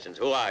asking the questions.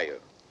 Who are you?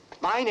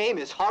 My name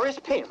is Horace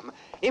Pym,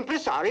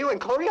 impresario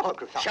and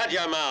choreographer. Shut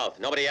your mouth.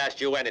 Nobody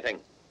asked you anything.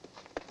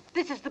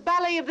 This is the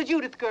ballet of the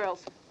Judith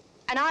girls.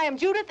 And I am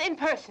Judith in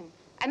person.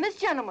 And this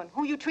gentleman,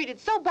 who you treated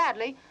so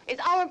badly, is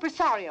our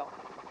impresario.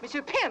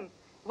 Mr. Pym,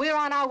 we're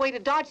on our way to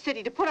Dodge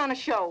City to put on a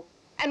show.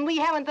 And we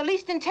haven't the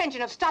least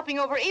intention of stopping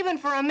over even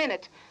for a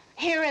minute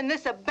here in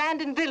this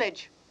abandoned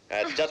village.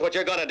 That's just what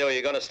you're gonna do.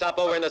 You're gonna stop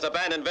over in this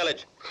abandoned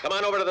village. Come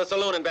on over to the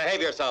saloon and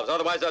behave yourselves.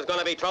 Otherwise, there's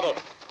gonna be trouble.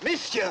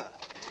 Monsieur,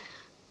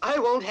 I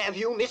won't have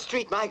you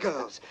mistreat my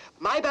girls.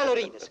 My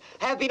ballerinas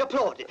have been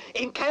applauded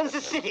in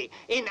Kansas City,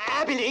 in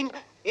Abilene,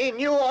 in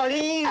New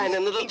Orleans. And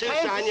in Little Tucson,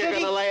 Kansas you're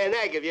City. gonna lay an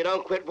egg if you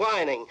don't quit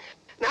whining.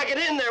 Now get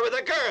in there with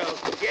the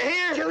girls. You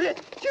hear?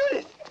 Judith!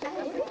 Judith!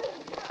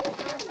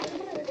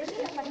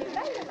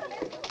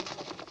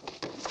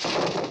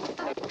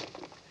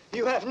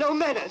 You have no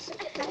manners.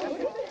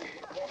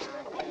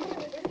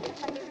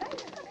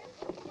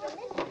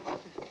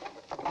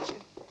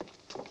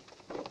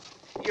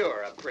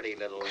 You're a pretty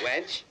little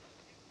wench.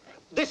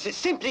 This is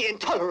simply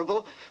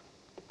intolerable.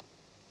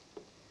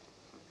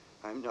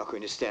 I'm not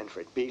going to stand for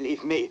it.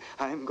 Believe me,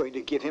 I'm going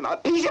to give him a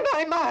piece of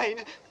my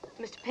mind.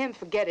 Mr. Pym,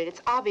 forget it.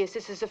 It's obvious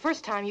this is the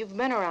first time you've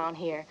been around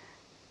here.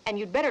 And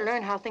you'd better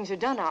learn how things are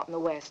done out in the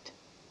West.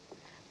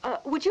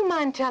 Would you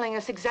mind telling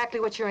us exactly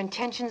what your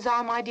intentions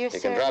are, my dear sir?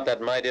 You can drop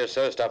that "my dear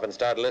sir" stuff and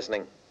start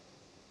listening.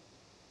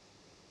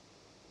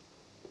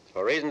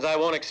 For reasons I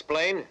won't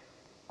explain,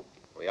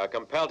 we are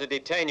compelled to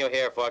detain you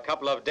here for a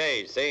couple of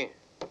days, see?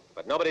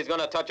 But nobody's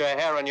gonna touch a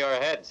hair on your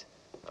heads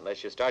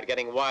unless you start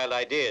getting wild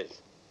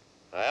ideas.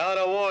 I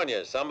ought to warn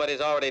you, somebody's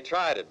already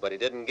tried it, but he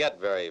didn't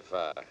get very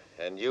far.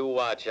 And you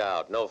watch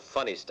out. No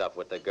funny stuff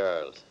with the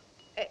girls.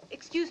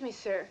 Excuse me,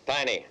 sir.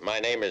 Tiny. My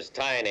name is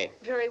Tiny.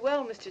 Very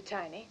well, Mr.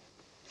 Tiny.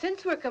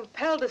 Since we're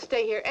compelled to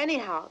stay here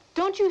anyhow,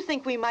 don't you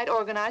think we might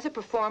organize a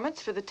performance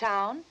for the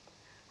town?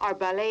 Our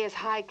ballet is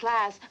high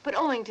class, but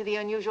owing to the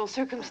unusual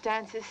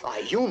circumstances... Are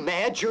you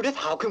mad, Judith?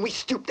 How can we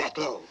stoop that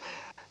low?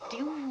 Do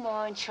you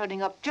mind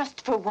shutting up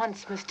just for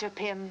once, Mr.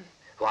 Pym?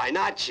 Why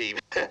not, Chief?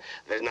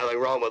 There's nothing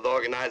wrong with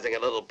organizing a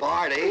little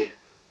party.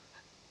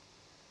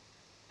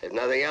 If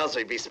nothing else,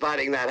 we'd be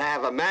spotting that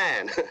half a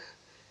man.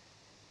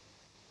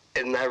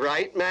 Isn't that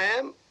right,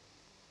 ma'am?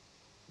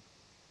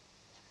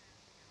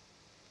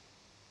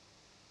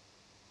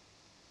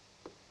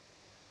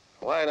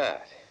 Why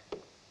not?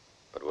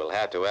 But we'll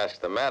have to ask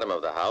the madam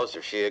of the house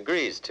if she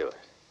agrees to it.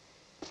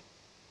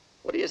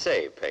 What do you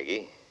say,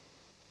 Peggy?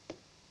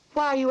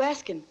 Why are you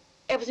asking?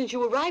 Ever since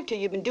you arrived here,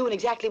 you've been doing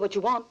exactly what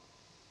you want.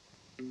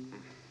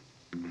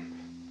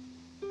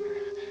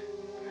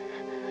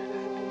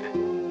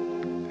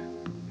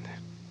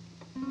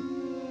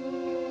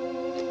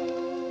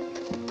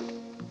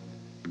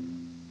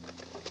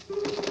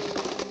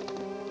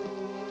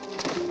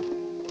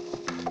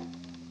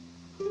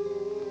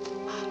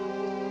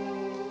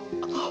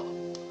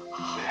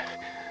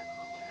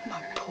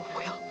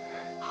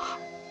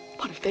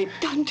 They've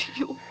done to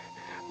you.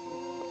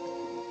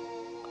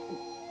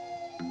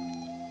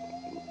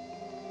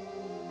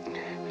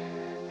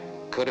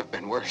 Could have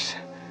been worse.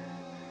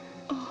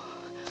 Oh.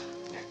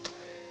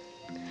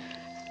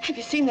 Have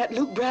you seen that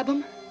Luke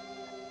Brabham?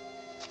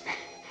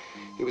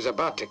 He was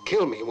about to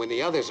kill me when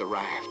the others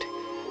arrived.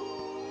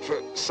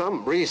 For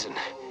some reason,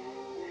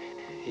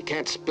 he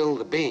can't spill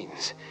the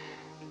beans.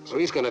 So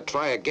he's gonna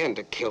try again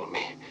to kill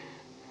me.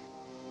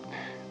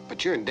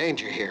 But you're in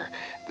danger here.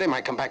 They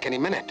might come back any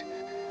minute.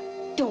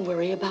 Don't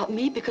worry about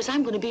me, because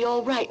I'm going to be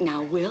all right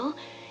now, Will.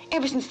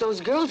 Ever since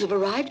those girls have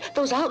arrived,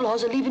 those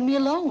outlaws are leaving me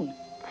alone.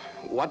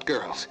 What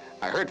girls?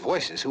 I heard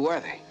voices. Who are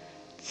they?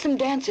 Some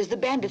dancers the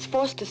bandits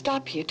forced to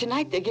stop here.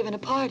 Tonight they're giving a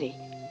party.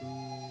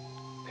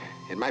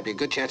 It might be a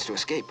good chance to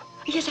escape.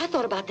 Yes, I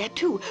thought about that,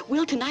 too.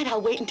 Will, tonight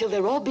I'll wait until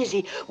they're all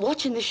busy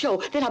watching the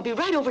show. Then I'll be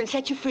right over and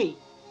set you free.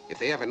 If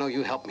they ever know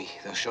you helped me,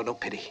 they'll show no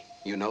pity.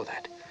 You know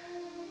that.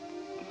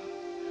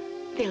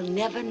 They'll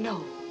never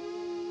know.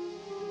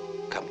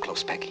 Come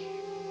close, Peggy.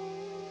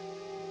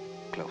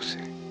 Closer.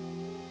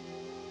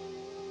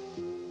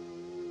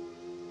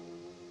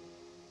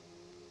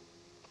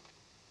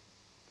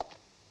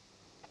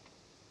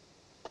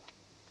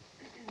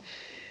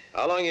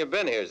 How long you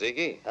been here,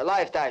 Ziggy? A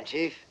lifetime,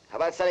 Chief. How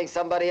about sending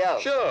somebody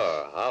else?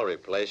 Sure, I'll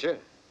replace you.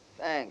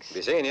 Thanks.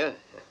 Be seeing you.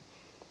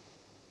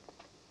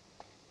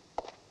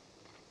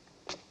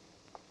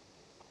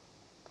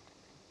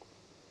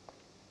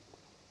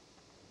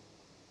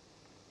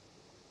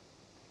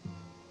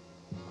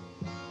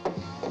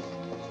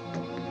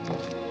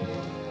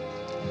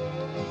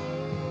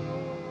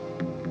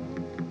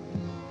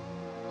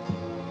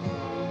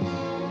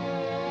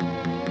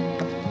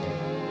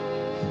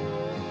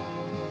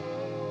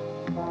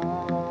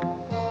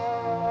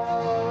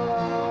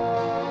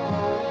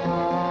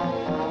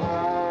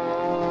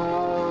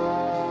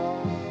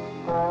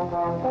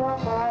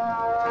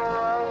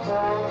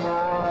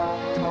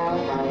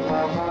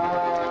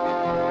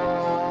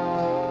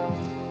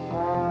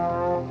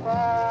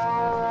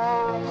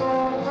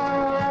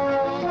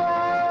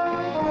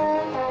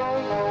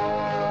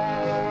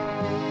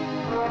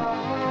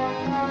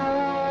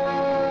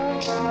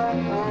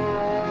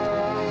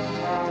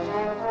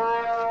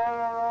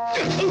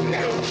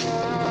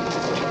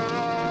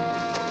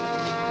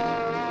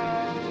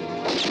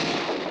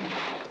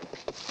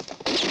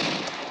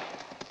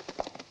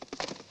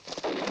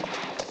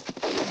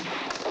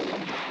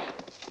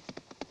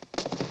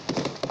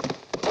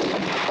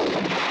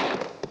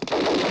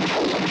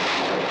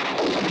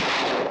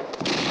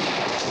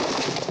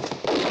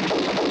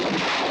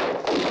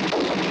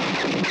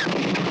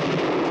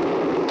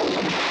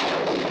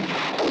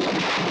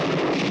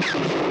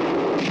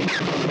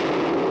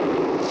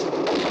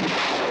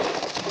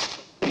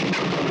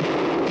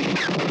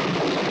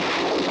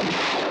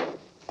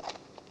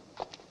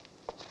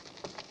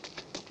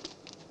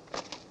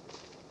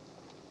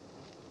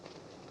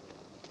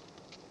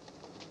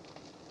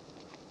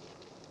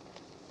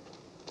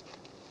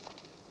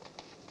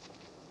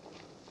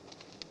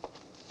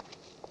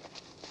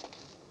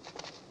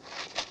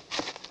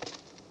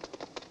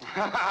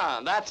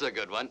 That's a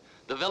good one.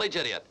 The village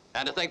idiot.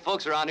 And to think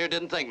folks around here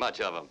didn't think much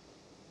of him.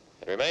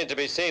 It remains to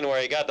be seen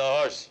where he got the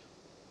horse.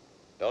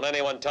 Don't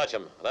anyone touch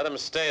him. Let him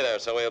stay there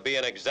so he'll be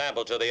an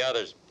example to the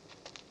others.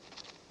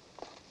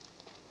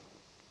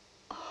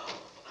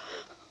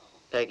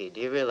 Peggy, do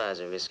you realize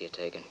the risk you're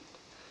taking?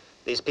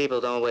 These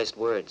people don't waste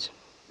words.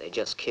 They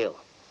just kill.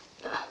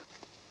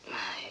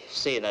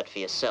 See that for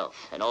yourself.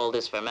 And all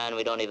this for a man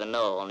we don't even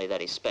know, only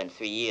that he spent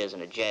 3 years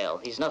in a jail.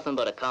 He's nothing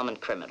but a common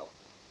criminal.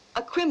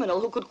 A criminal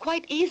who could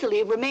quite easily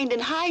have remained in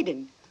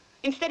hiding.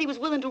 Instead, he was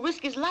willing to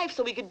risk his life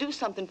so he could do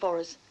something for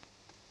us.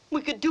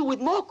 We could do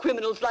with more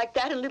criminals like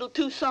that in Little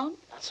Tucson.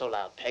 Not so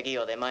loud, Peggy,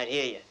 or they might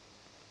hear you.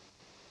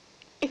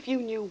 If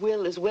you knew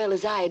Will as well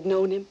as I had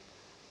known him,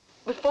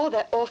 before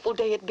that awful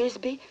day at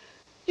Bisbee,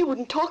 you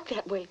wouldn't talk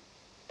that way.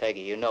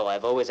 Peggy, you know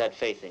I've always had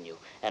faith in you,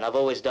 and I've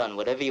always done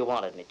whatever you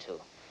wanted me to.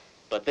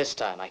 But this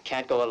time, I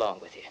can't go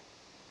along with you.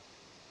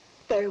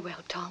 Very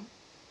well, Tom.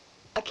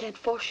 I can't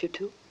force you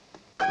to.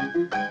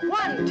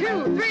 1,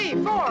 2,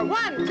 3, 4.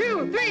 1,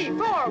 2, 3,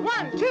 4.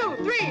 1, 2,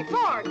 3,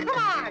 4. Come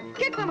on,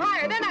 get them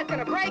higher. They're not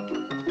gonna break.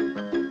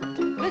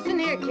 Listen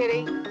here,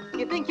 Kitty.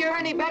 You think you're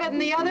any better than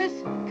the others?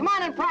 Come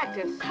on and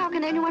practice. How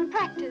can anyone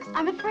practice?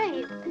 I'm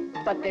afraid.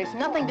 But there's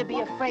nothing to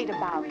be afraid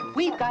about.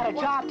 We've got a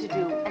job to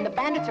do, and the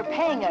bandits are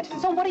paying us.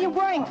 So what are you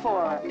worrying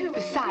for?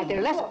 Besides,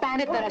 they're less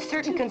bandit than a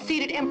certain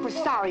conceited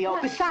impresario.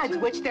 Besides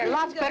which, they're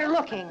lots better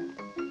looking.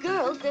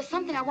 Girls, there's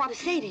something I want to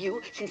say to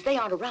you, since they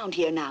aren't around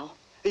here now.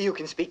 You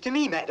can speak to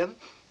me, madam.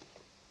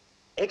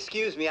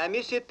 Excuse me, I'm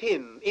Monsieur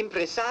Pym,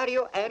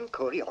 impresario and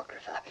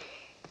choreographer.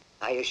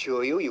 I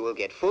assure you, you will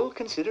get full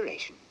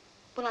consideration.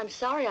 Well, I'm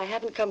sorry I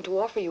haven't come to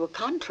offer you a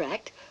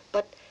contract,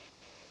 but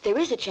there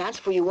is a chance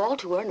for you all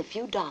to earn a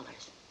few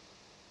dollars.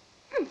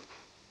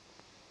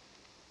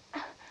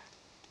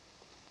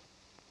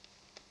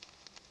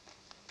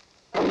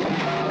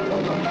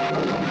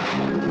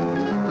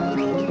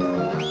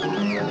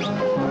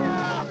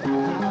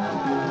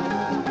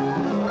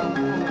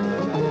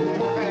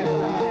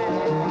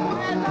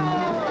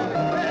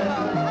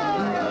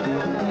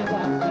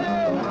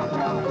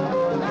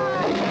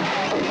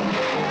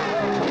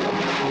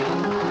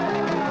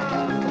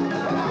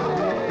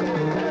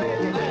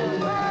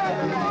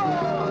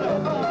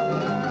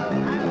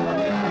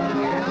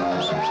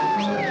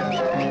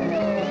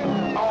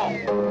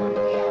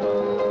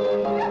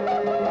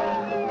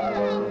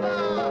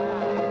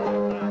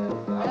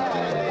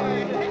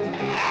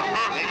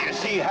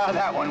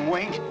 That one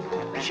winked.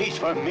 She's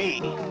for me.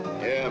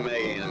 You're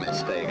making a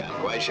mistake. I'm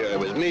quite sure it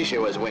was me she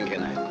was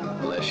winking at,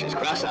 unless she's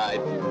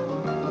cross-eyed.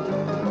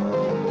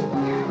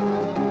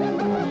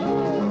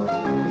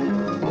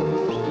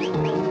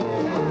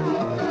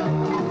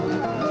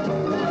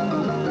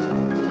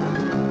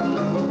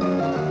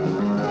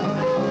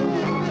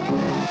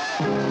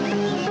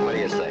 What do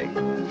you say?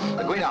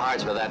 The Queen of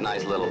Hearts for that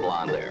nice little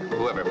blonde there.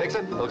 Whoever picks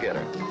it, will get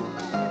her.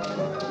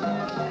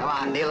 Come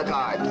on, deal the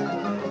cards.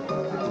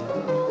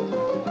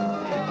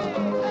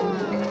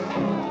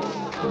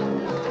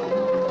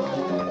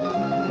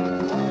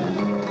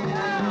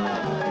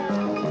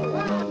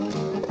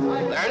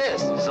 There it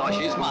is. So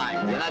she's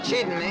mine. You're not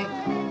cheating me.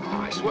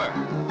 Oh, I swear.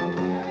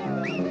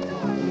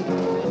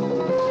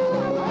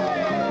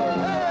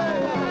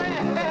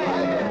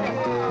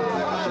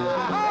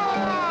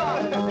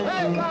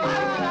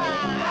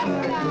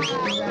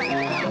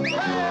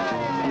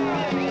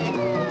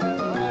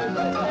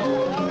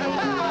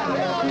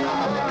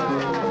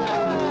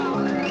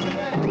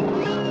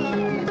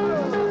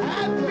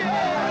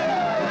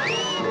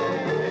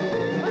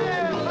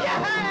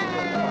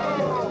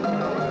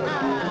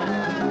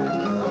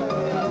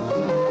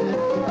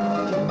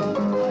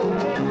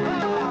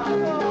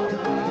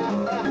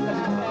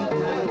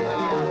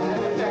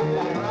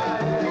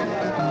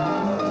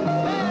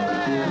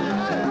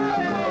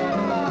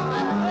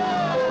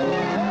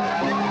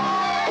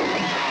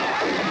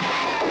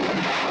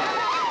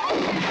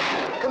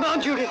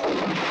 on, Judith.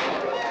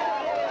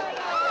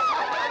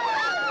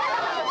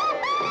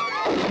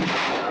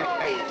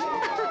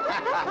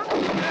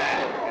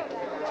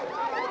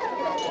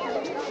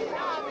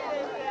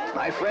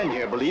 My friend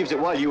here believes that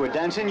while you were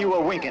dancing, you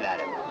were winking at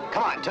him.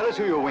 Come on, tell us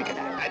who you were winking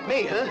at. At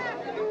me, huh?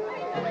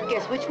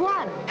 Guess which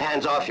one?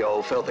 Hands off, you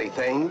old filthy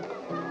thing.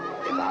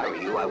 If I were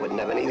you, I wouldn't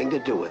have anything to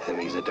do with him.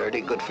 He's a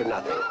dirty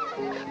good-for-nothing.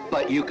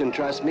 But you can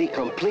trust me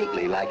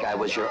completely like I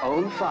was your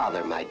own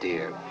father, my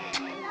dear.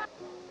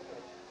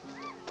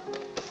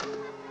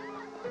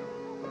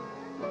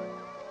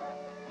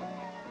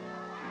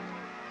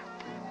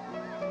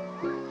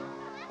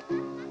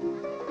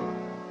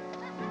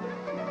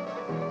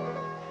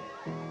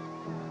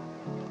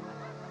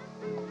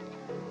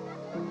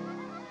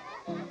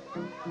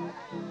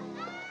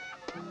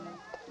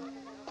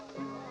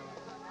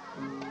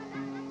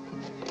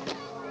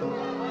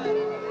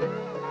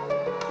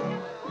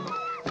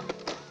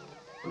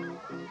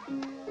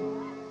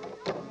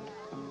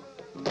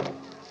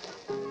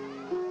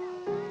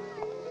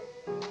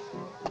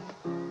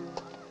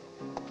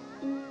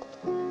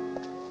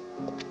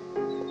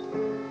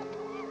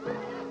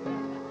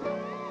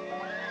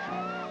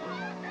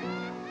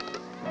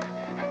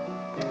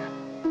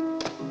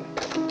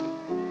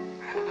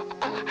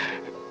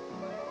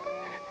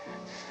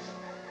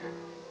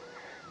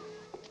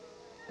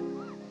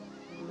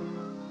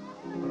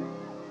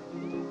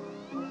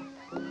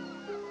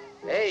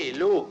 Hey,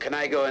 Luke, can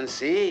I go and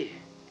see?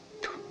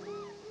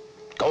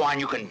 Go on,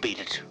 you can beat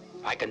it.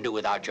 I can do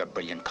without your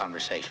brilliant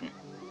conversation.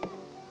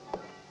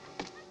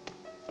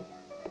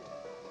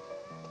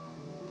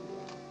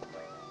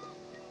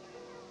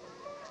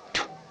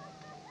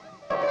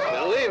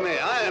 Believe me,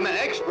 I am an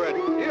expert.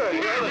 You're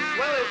the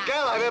swellest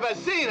girl I've ever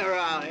seen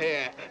around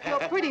here. You're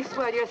pretty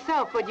swell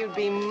yourself, but you'd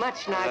be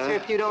much nicer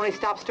if you'd only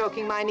stop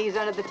stroking my knees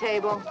under the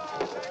table.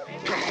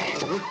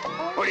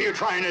 What are you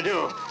trying to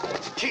do?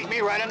 Cheat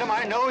me right under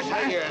my nose,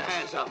 huh? Take your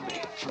hands off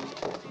me.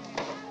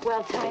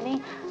 Well,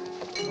 Tiny,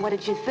 what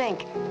did you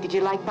think? Did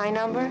you like my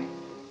number?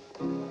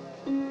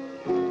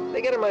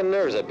 They get on my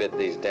nerves a bit,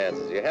 these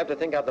dances. You have to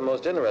think out the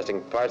most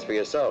interesting parts for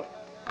yourself.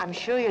 I'm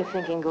sure your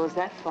thinking goes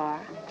that far.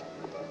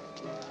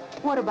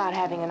 What about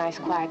having a nice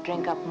quiet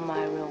drink up in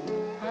my room,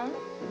 huh?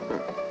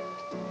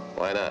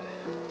 Why not?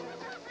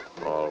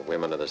 All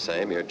women are the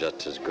same. You're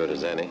just as good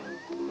as any.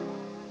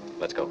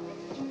 Let's go.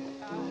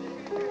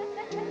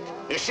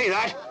 You see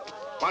that?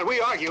 While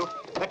we argue,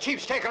 the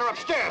chief's taking her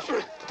upstairs.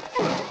 What's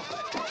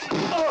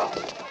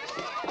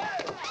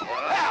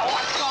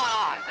going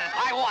on?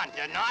 I won,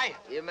 didn't I?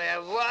 You may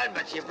have won,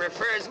 but she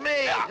prefers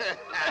me. Yeah.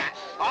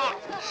 I'll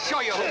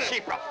show you who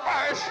she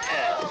prefers.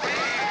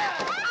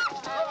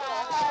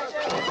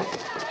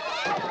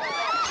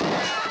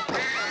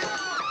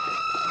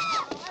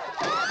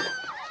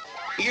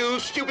 You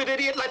stupid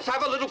idiot, let's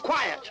have a little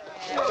quiet.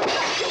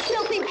 You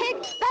filthy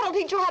pig! That'll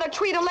teach you how to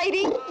treat a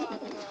lady!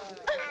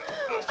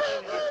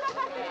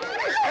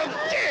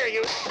 How dare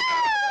you!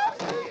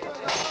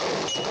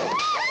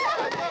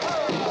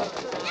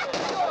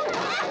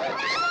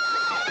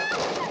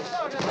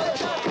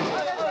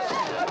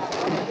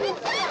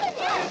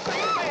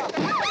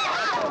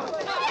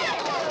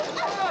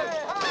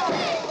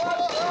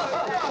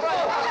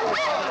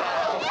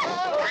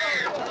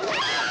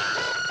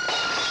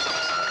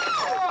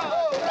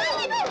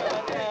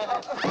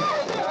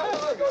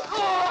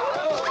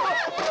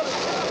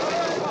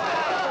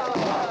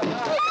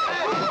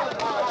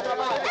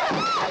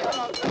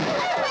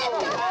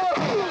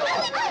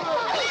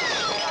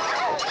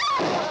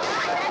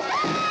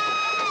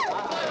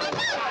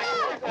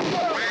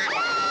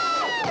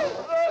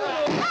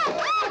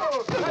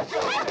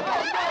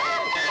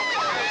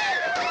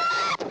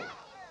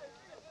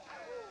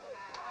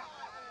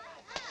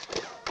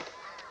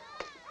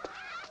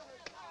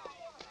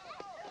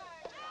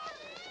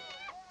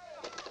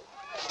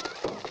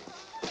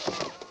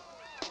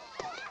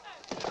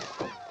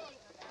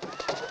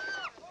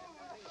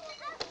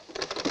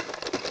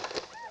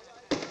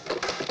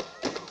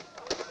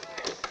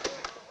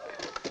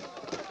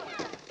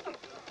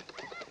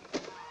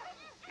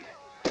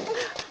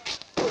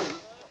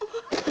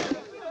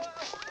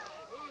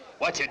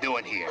 What you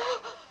doing here?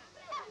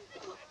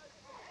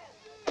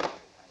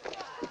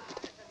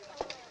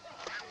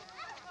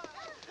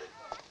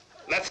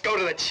 Let's go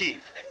to the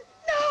chief.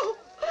 No!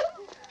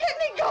 Let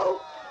me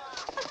go!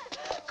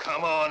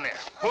 Come on there.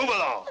 Move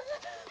along.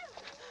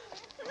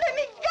 Let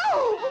me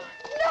go!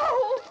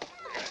 No!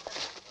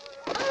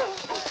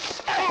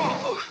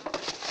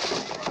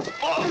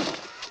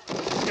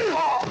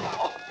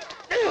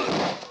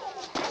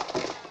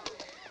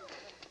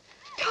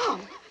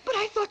 Tom, but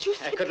I thought you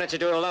said... I couldn't let you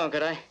do it alone,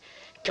 could I?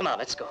 Come on,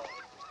 let's go.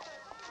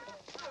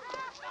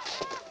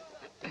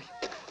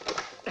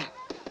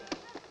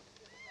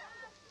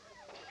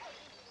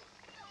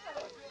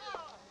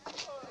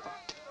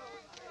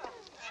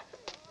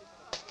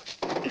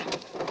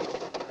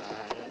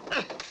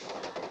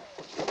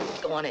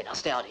 Go on in, I'll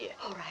stay out here.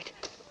 All right.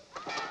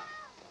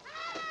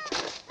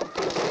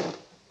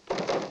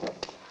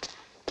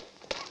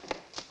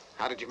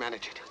 How did you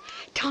manage it?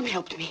 Tom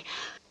helped me.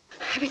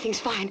 Everything's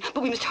fine,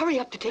 but we must hurry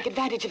up to take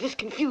advantage of this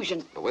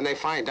confusion. But when they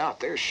find out,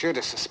 they're sure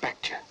to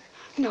suspect you.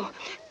 No,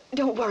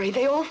 don't worry.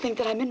 They all think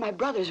that I'm in my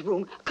brother's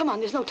room. Come on,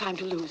 there's no time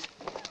to lose.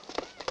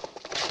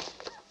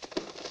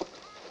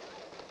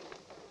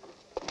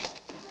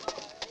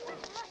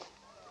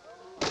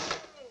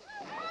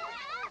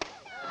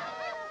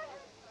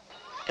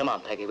 Come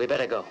on, Peggy, we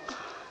better go.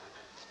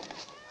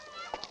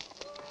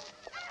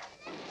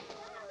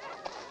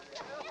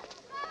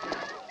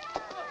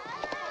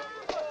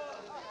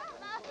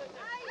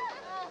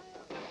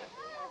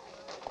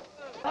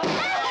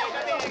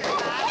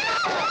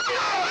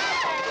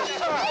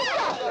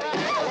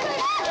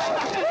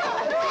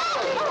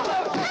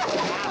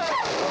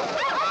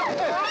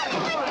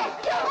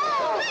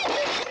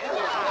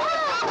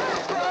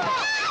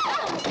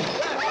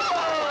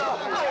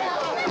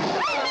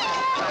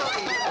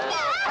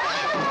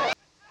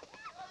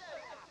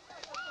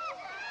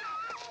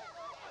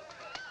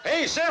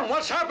 Hey, Sim,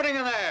 what's happening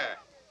in there?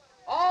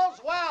 All's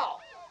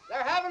well.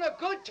 They're having a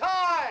good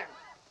time.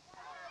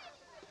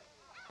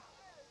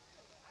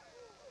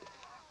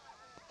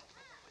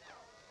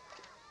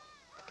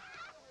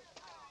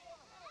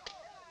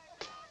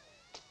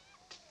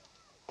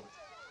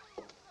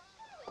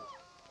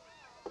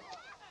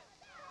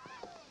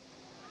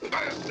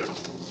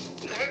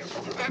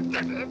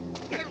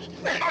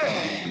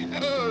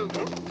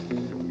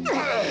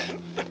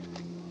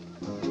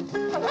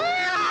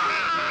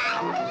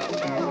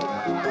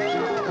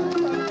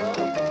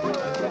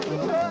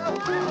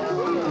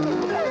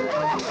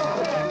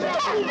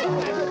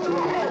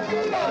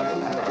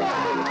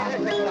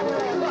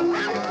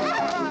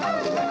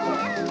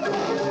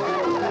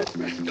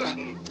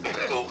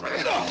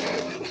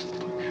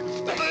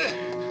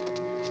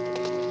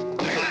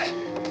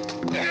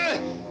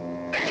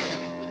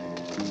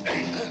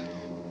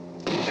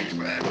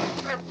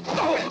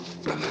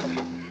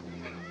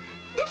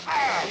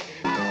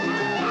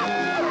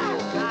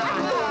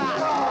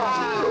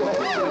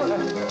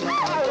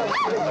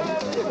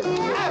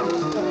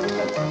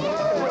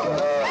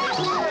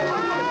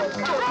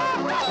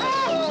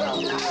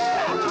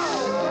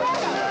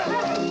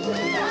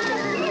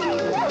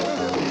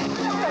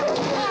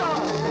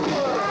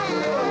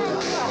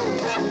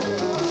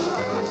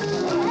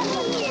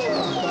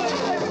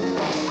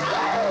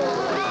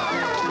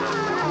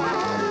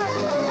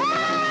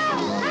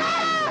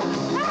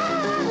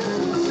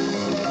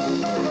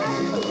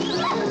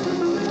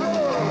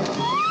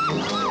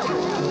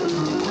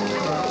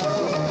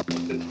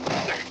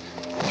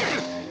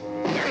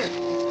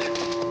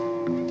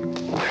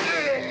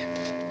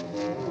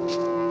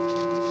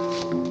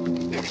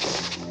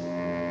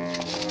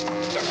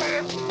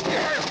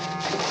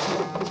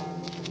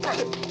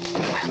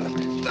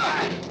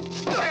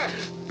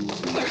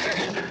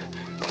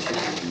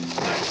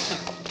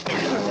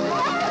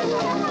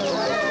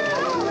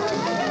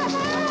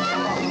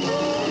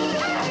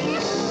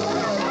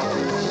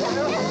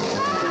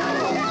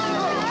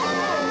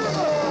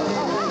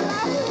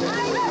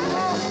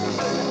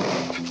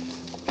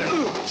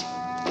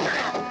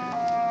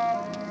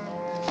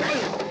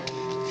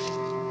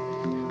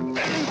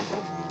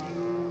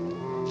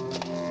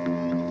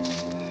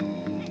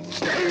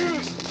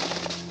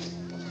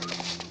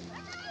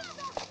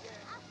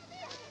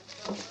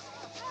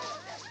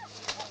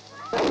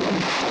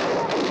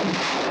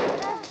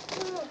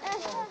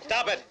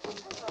 Stop it!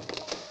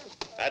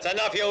 That's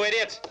enough, you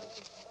idiots!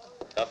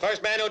 The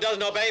first man who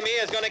doesn't obey me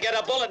is going to get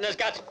a bullet in his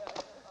gut.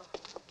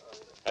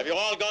 Have you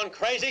all gone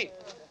crazy?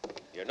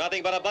 You're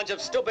nothing but a bunch of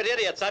stupid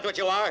idiots, that's what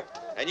you are.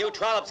 And you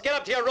trollops, get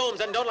up to your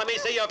rooms and don't let me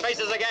see your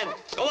faces again.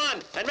 Go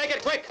on, and make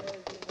it quick.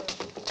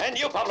 And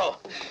you, Pablo,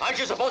 aren't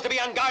you supposed to be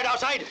on guard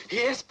outside?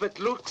 Yes, but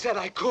Luke said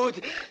I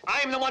could.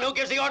 I'm the one who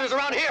gives the orders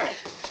around here.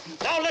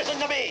 Now listen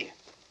to me.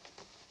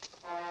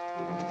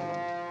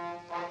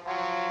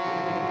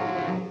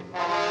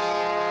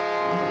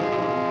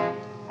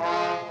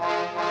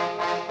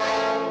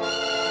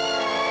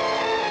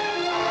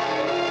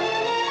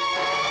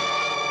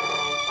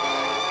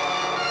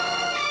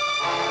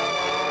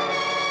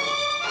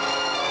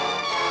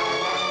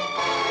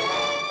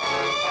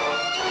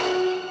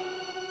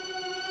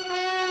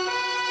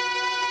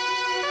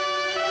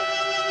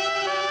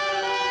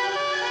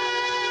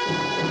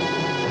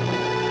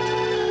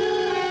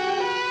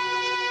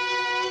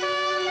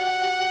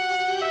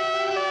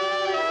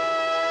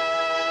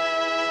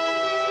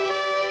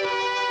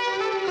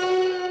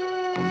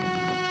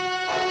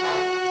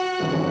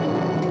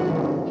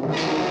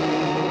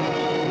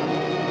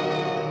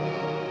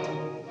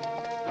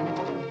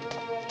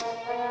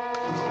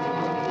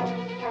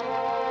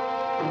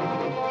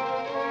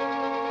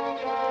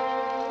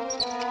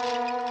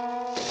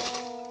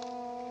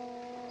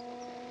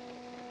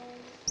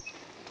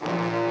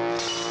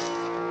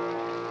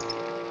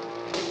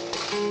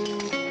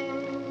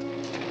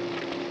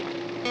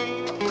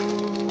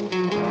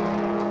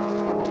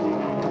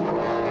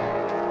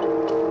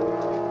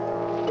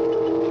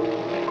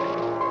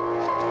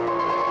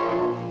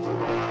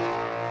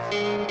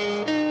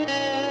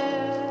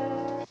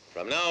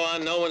 From now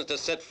on, no one's to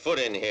set foot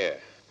in here.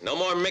 No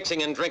more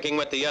mixing and drinking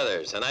with the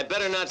others, and I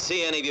better not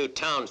see any of you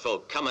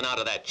townsfolk coming out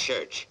of that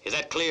church. Is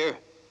that clear?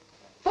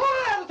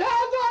 Fire! The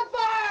town's on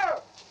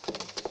fire!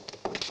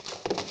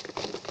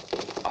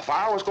 A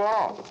fire? What's going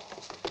on?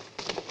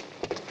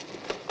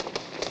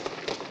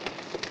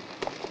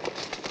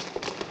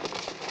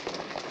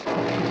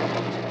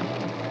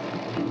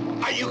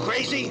 Are you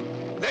crazy?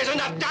 There's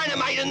enough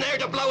dynamite in there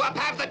to blow up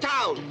half the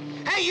town.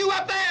 Hey, you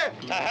up there!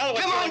 To hell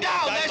with Come you on and your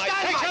down, there's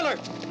dynamite. Take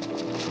dynamite! shelter!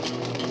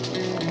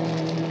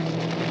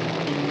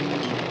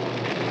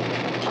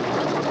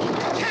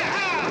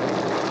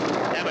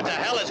 Damn it, to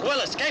hell is Will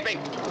escaping!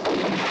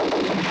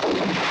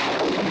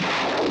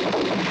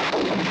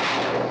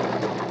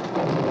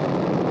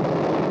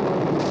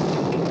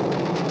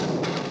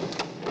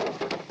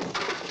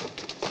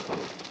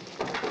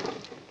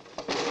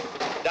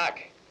 Doc,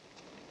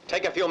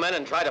 take a few men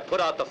and try to put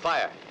out the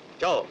fire.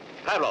 Joe,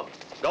 Pablo,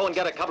 go and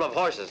get a couple of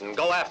horses and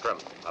go after him.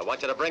 I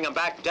want you to bring him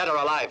back dead or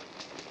alive.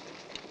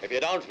 If you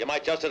don't, you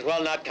might just as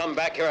well not come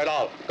back here at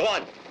all. Go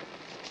on.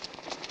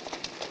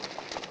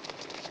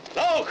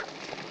 Luke!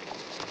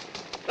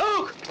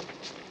 Luke!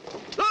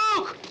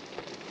 Luke!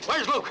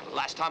 Where's Luke?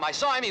 Last time I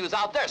saw him, he was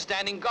out there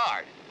standing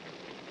guard.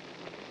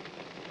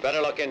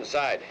 Better look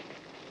inside.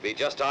 Be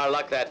just our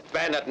luck that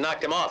bandit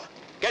knocked him off.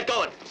 Get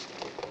going.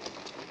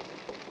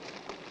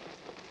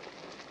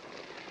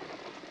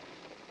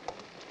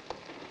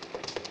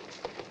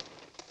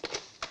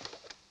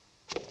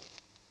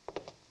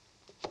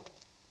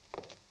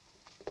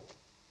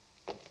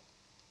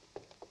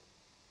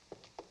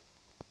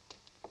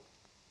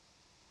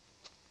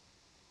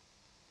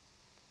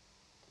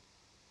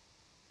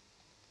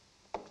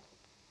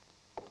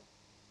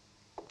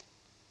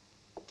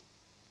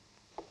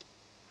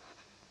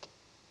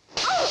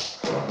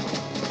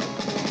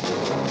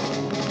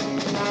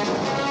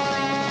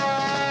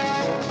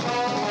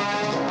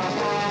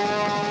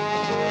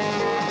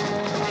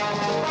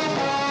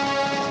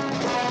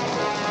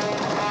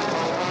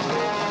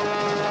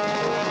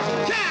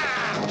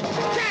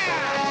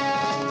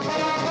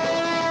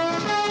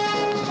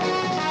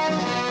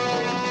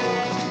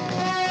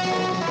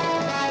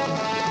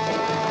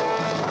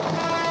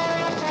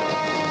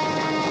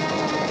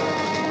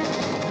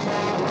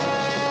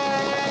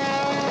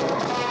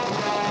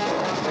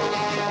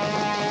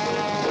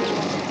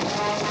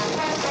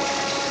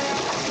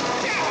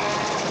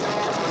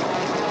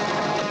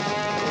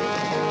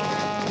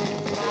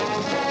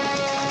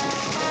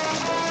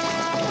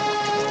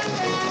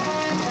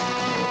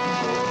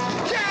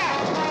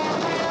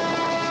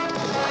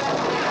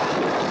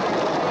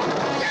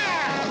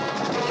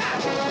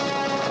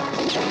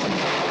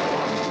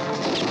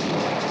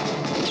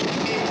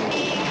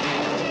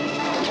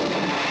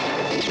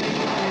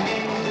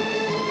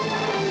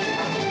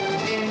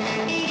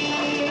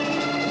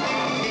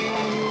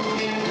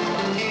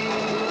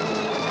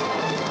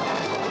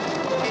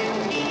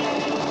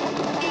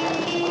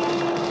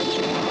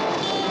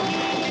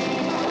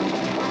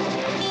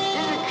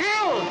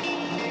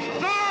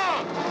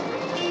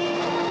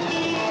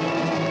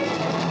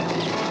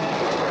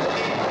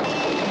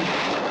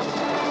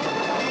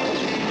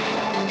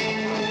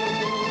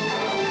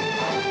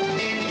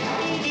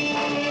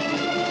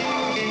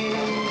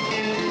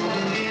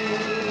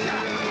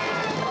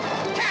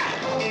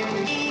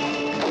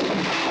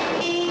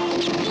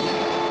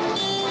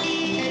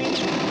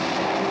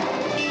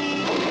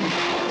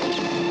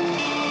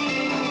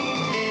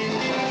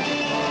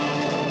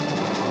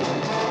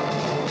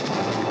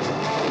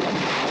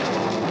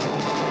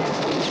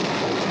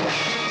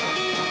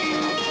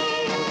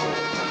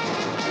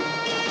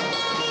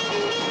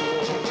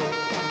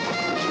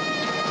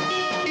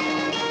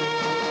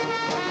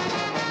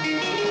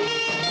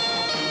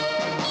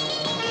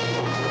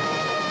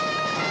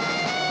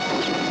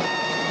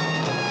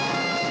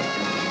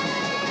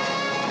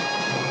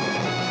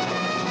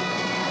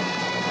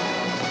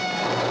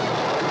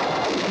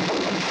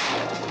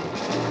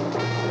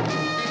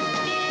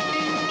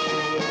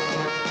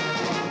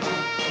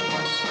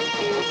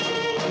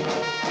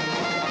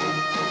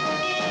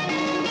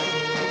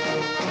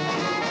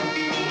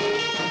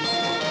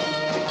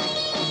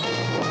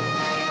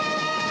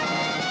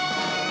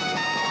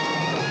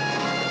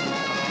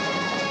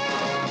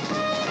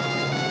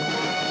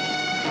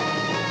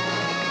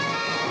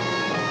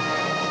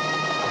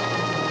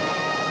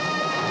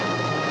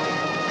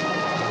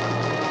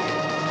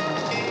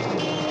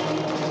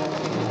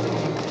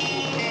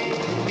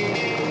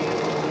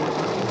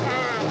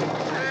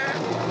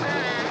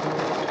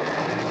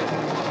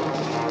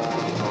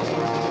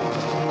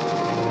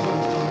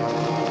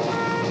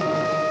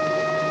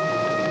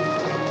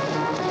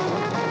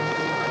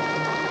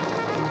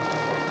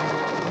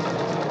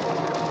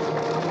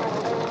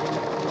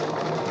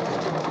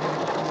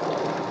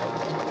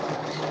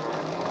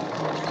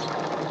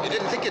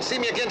 See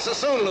me again so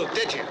soon, Luke,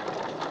 did you?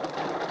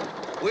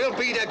 We'll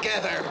be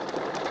together,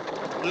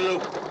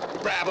 Luke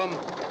Brabham,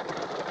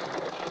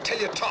 till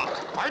you talk.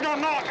 I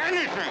don't know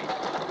anything.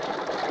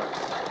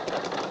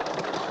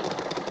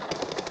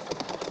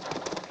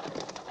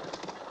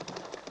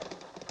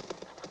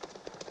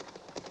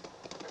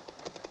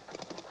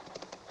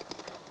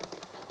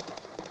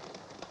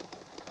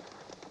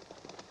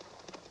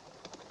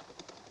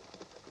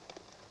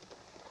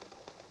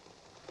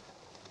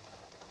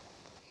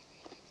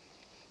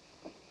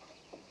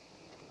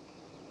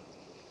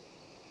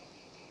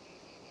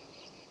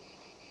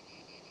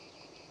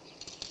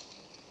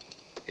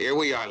 Here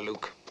we are,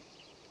 Luke.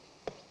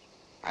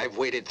 I've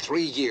waited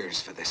 3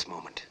 years for this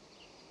moment.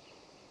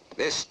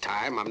 This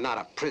time, I'm not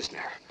a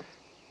prisoner.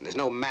 There's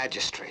no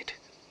magistrate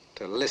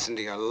to listen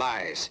to your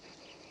lies.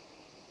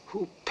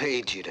 Who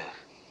paid you to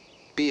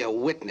be a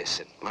witness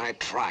at my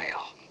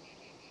trial?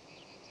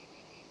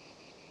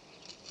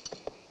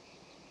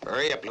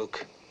 Hurry up,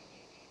 Luke.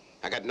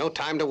 I got no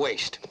time to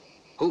waste.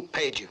 Who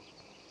paid you?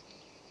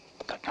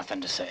 Got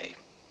nothing to say.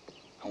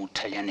 I won't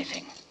tell you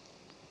anything.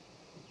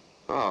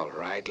 All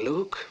right,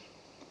 Luke.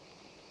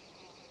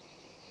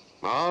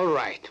 All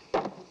right.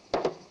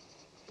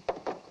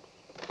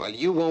 Well,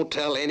 you won't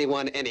tell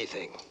anyone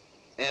anything.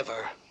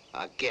 Ever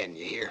again,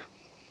 you hear?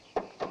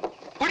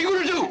 What are you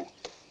gonna do?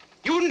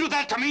 You wouldn't do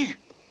that to me.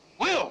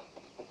 Will?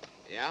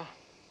 Yeah?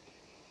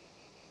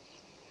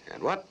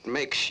 And what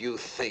makes you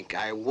think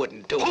I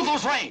wouldn't do it? Pull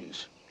those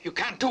reins. You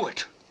can't do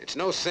it. It's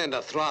no sin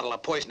to throttle a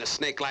poisonous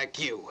snake like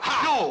you.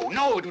 No,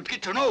 no, it would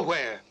get you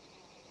nowhere.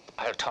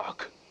 I'll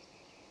talk.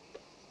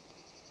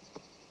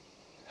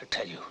 I'll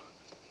tell you.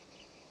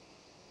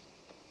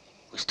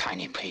 It was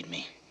Tiny paid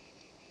me.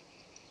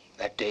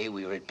 That day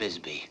we were at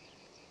Bisbee,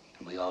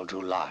 and we all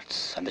drew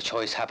lots, and the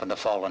choice happened to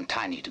fall on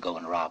Tiny to go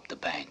and rob the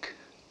bank.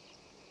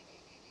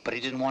 But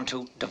he didn't want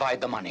to divide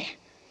the money,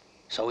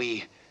 so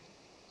he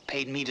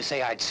paid me to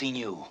say I'd seen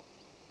you.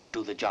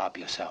 Do the job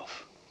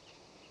yourself.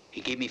 He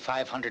gave me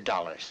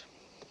 $500.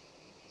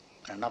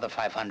 And another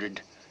 $500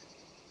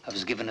 I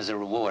was given as a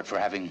reward for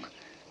having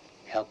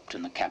helped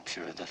in the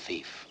capture of the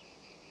thief.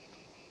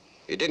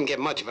 You didn't get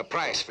much of a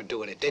price for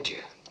doing it, did you?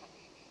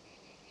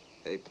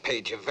 They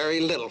paid you very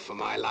little for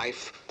my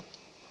life.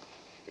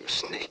 You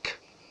snake.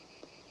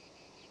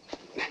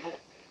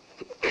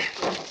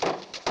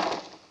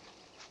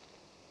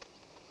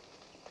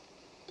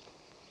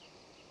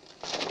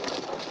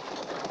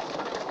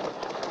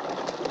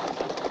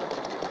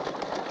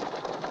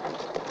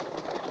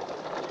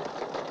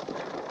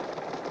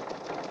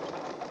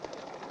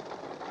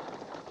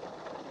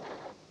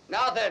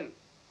 Nothing.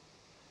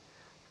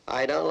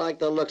 I don't like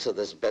the looks of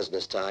this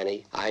business,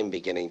 Tiny. I'm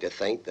beginning to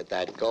think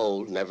that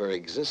gold never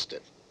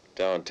existed.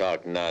 Don't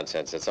talk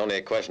nonsense. It's only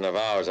a question of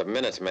hours, of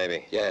minutes,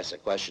 maybe. Yes, a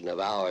question of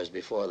hours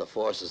before the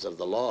forces of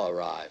the law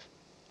arrive.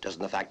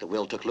 Doesn't the fact that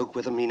Will took Luke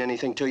with him mean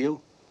anything to you?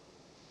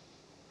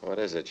 What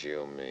is it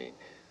you mean?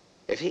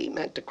 If he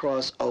meant to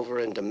cross over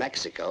into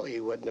Mexico, he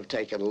wouldn't have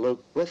taken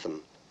Luke with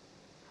him.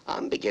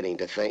 I'm beginning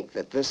to think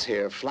that this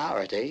here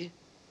Flaherty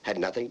had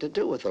nothing to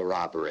do with the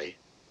robbery.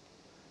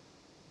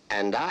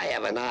 And I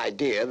have an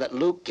idea that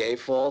Luke gave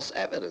false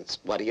evidence.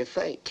 What do you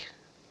think?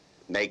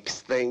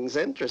 Makes things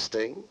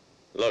interesting.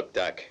 Look,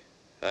 Doc,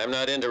 I'm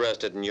not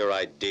interested in your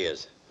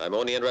ideas. I'm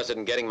only interested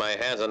in getting my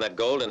hands on that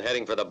gold and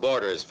heading for the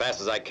border as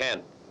fast as I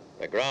can.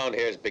 The ground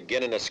here is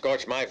beginning to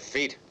scorch my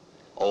feet.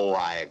 Oh,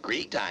 I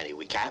agree, Tiny.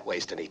 We can't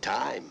waste any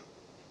time.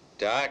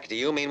 Doc, do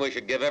you mean we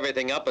should give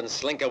everything up and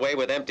slink away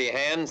with empty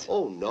hands?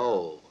 Oh,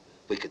 no.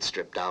 We could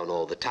strip down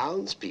all the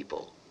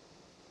townspeople.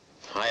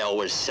 I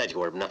always said you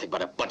were nothing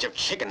but a bunch of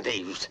chicken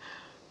thieves.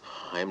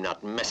 I'm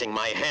not messing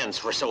my hands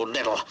for so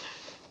little.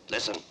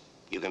 Listen,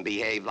 you can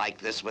behave like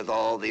this with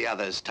all the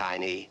others,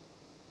 Tiny.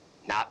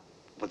 Not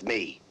with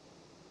me.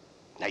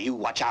 Now you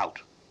watch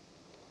out.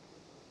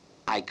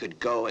 I could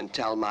go and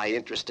tell my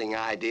interesting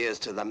ideas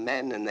to the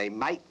men and they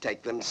might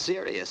take them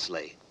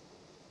seriously.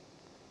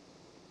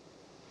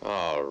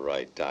 All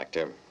right,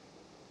 Doctor.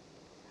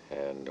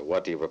 And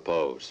what do you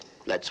propose?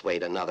 Let's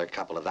wait another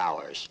couple of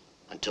hours.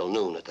 Until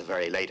noon at the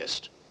very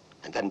latest,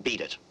 and then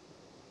beat it.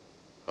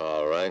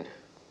 All right.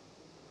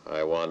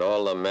 I want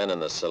all the men in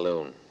the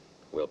saloon.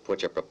 We'll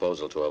put your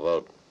proposal to a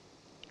vote.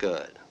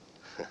 Good.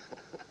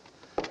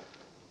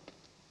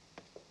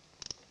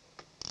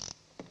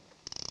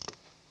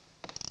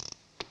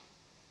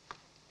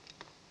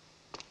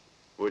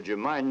 Would you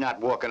mind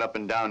not walking up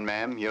and down,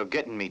 ma'am? You're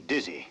getting me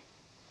dizzy.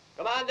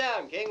 Come on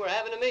down, King. We're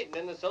having a meeting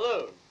in the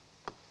saloon.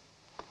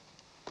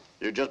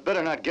 You just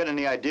better not get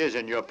any ideas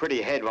in your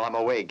pretty head while I'm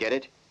away, get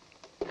it?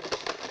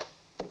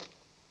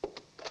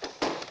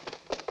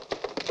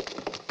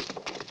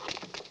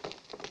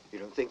 You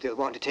don't think they'll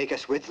want to take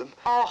us with them?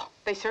 Oh,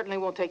 they certainly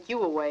won't take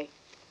you away.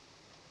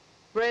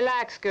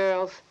 Relax,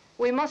 girls.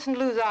 We mustn't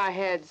lose our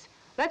heads.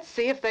 Let's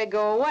see if they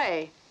go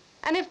away.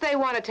 And if they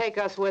want to take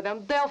us with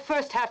them, they'll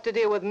first have to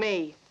deal with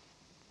me.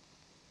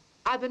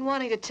 I've been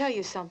wanting to tell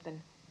you something,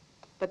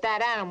 but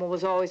that animal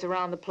was always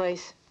around the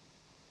place.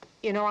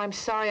 You know, I'm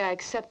sorry I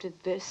accepted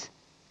this.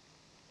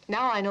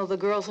 Now I know the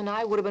girls and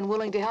I would have been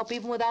willing to help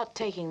even without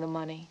taking the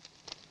money.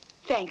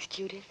 Thanks,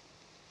 Judith.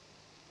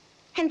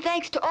 And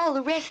thanks to all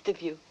the rest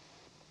of you.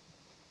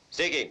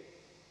 Ziggy.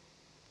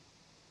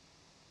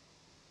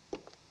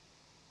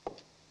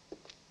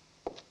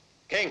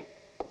 King.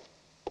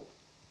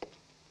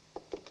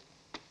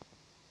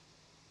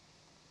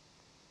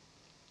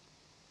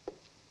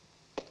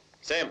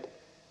 Sam.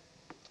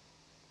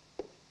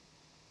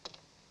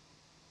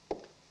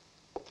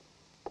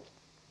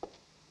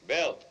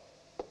 Bill.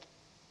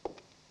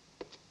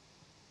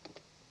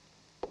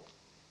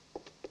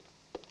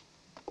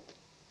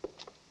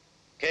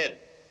 Kid.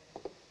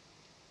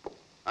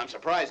 I'm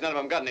surprised none of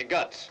them got any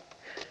guts.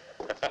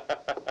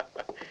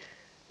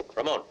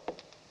 Ramon.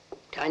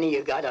 Tiny,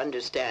 you gotta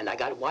understand, I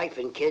got wife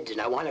and kids and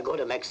I want to go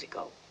to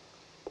Mexico.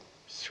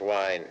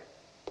 Swine.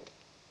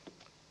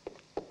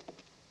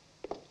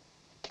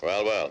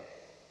 Well, well.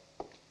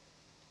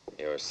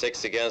 You're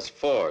 6 against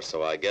 4,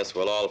 so I guess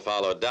we'll all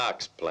follow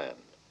Doc's plan.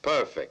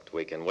 Perfect.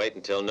 We can wait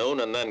until noon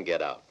and then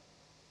get out.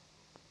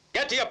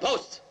 Get to your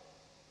posts!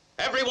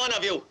 Every one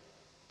of you!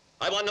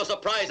 I want no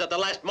surprise at the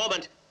last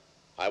moment.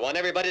 I want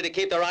everybody to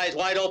keep their eyes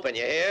wide open,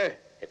 you hear?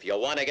 If you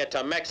want to get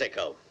to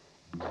Mexico.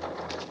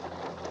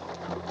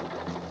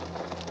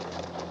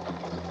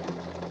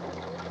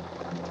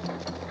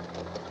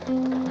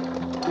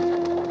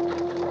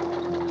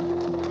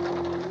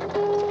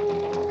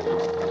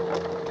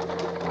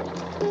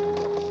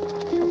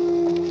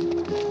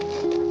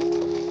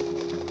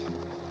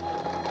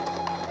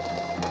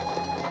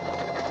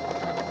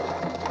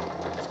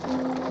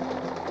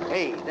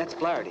 Hey, that's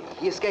Flaherty.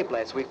 He escaped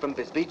last week from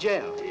Bisbee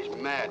jail. He's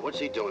mad. What's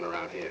he doing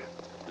around here?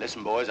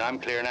 Listen, boys, I'm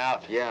clearing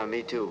out. Yeah,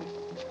 me too.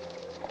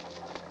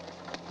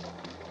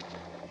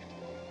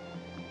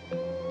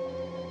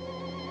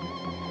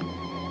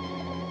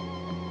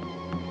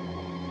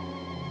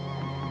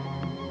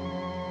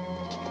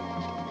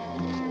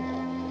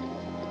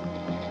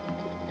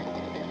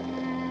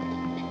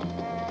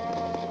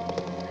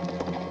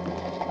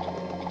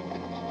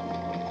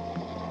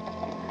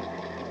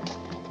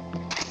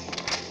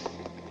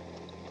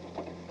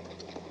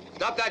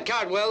 Stop that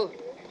cart, Will,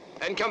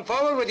 and come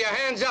forward with your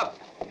hands up.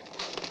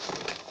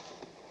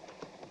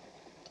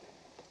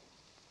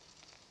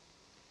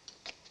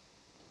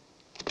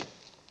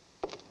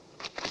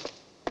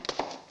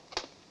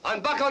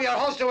 Unbuckle your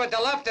holster with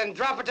the left and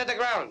drop it to the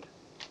ground.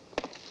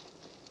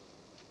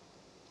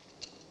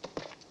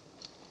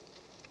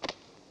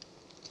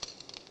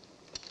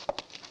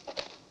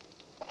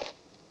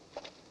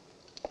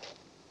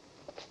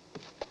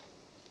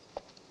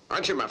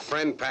 Aren't you my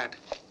friend, Pat?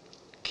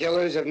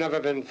 Killers have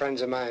never been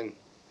friends of mine,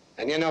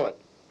 and you know it.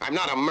 I'm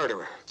not a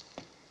murderer.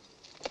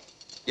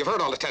 You've heard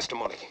all the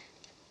testimony,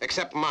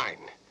 except mine.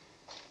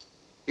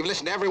 You've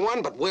listened to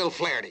everyone but Will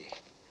Flaherty,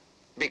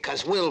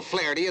 because Will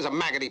Flaherty is a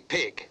maggoty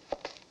pig.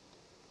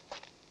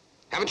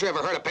 Haven't you ever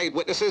heard of paid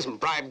witnesses and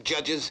bribed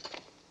judges?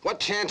 What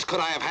chance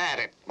could I have had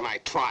at my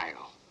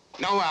trial?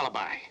 No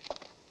alibi,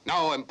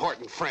 no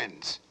important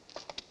friends.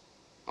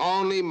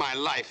 Only my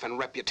life and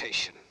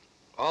reputation.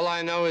 All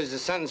I know is the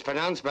sentence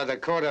pronounced by the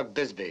court of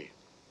Bisbee.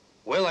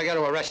 Will, I got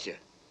to arrest you.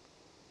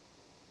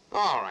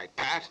 All right,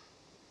 Pat.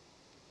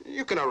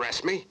 You can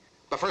arrest me,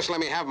 but first let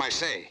me have my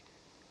say.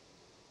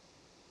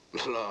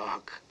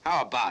 Look,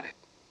 how about it?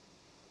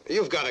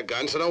 You've got a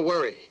gun, so don't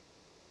worry.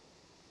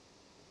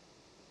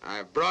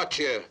 I've brought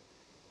you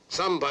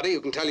somebody who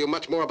can tell you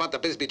much more about the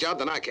Bisbee job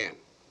than I can.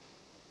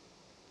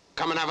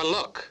 Come and have a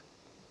look.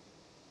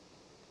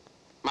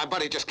 My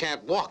buddy just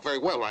can't walk very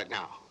well right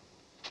now.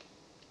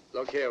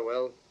 Look here,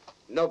 Will.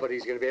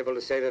 Nobody's going to be able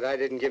to say that I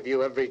didn't give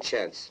you every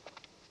chance.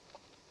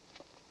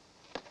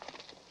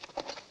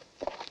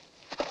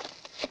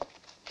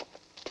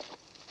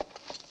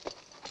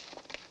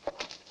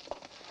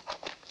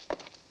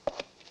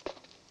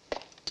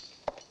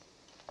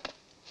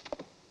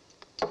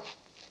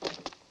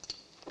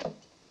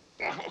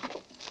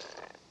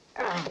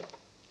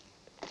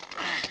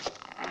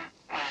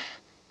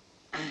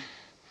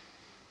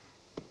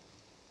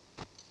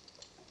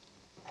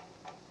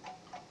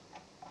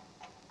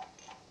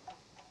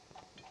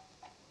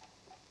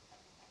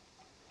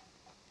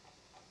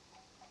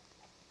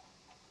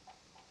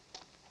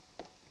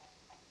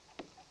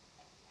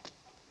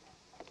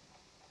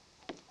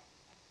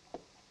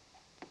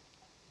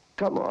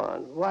 Come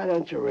on, why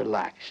don't you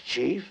relax,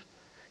 Chief?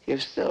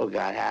 You've still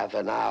got half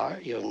an hour.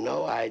 You've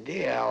no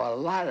idea how a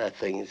lot of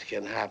things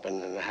can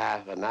happen in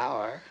half an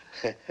hour.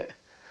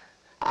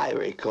 I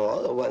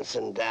recall the once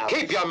in Dallas.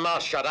 Keep your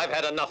mouth shut. I've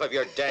had enough of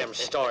your damn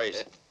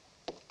stories.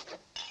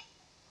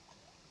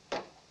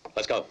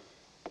 Let's go.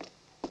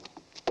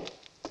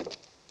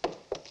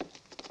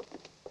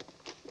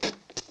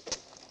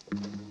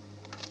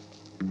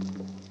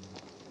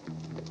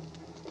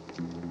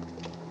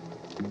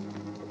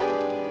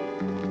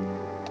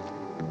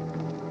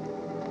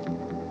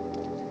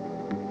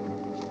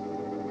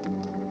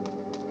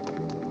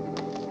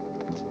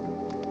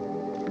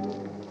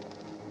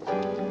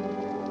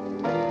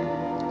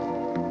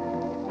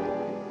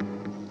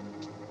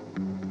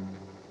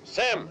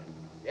 Sim!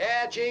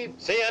 Yeah, Chief?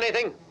 See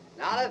anything?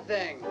 Not a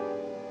thing.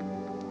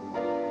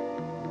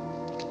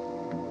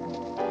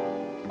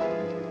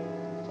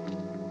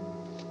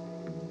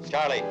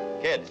 Charlie,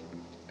 kid,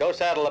 go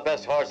saddle the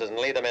best horses and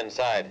lead them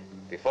inside.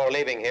 Before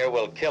leaving here,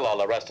 we'll kill all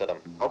the rest of them.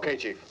 Okay,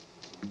 Chief.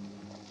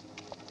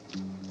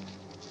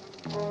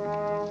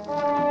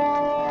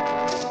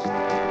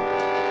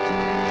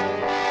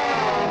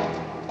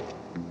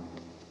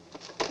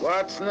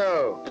 What's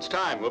new? It's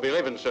time. We'll be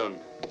leaving soon.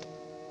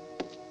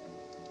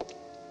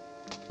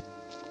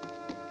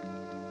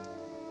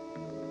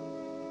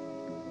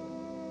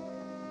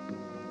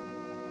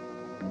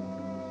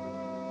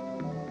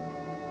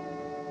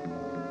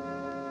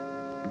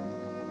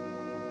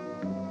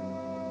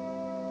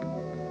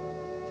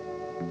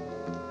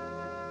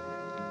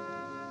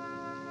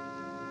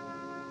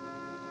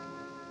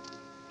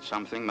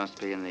 Something must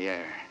be in the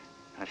air.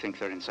 I think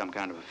they're in some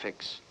kind of a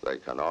fix. They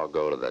can all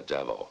go to the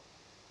devil.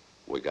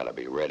 We gotta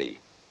be ready.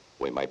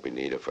 We might be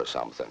needed for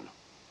something.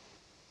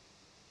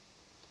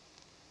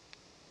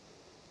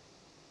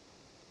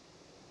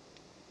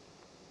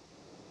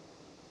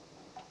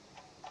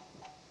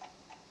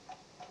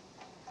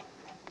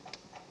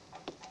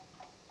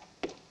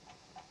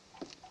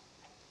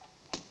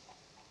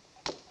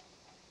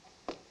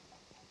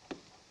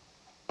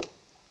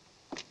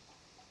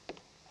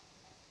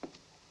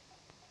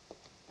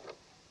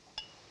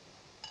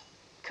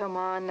 Come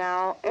on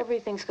now,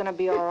 everything's gonna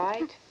be all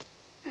right.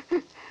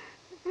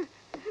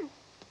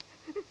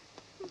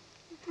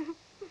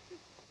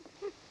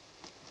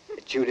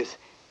 Judith,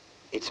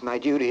 it's my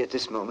duty at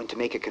this moment to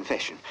make a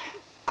confession.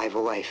 I've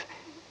a wife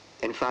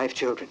and 5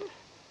 children.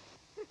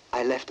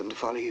 I left them to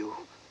follow you.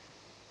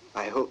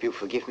 I hope you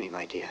forgive me,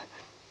 my dear.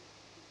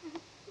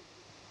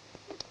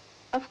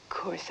 Of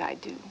course I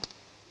do.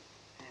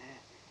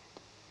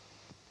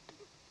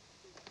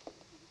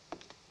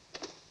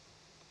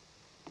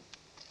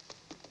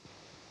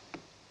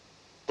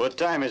 What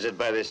time is it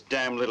by this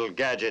damn little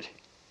gadget?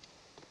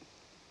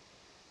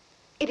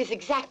 It is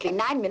exactly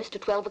 9 minutes to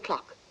 12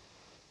 o'clock.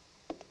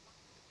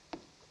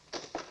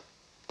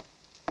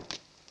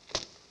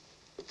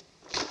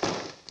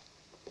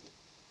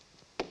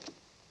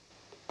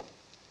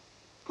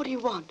 What do you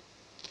want?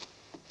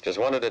 Just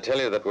wanted to tell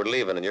you that we're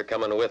leaving and you're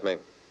coming with me.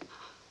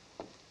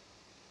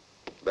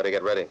 Better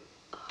get ready.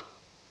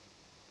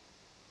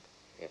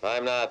 If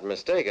I'm not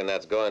mistaken,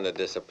 that's going to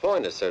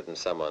disappoint a certain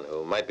someone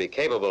who might be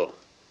capable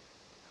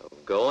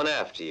of going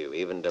after you,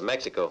 even to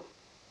Mexico.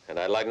 And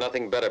I'd like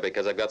nothing better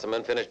because I've got some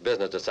unfinished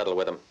business to settle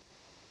with him.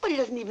 But he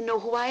doesn't even know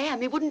who I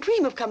am. He wouldn't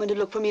dream of coming to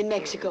look for me in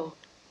Mexico.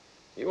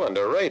 You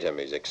underrate him.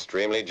 He's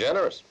extremely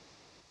generous.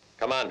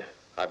 Come on.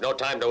 I've no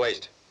time to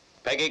waste.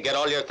 Peggy, get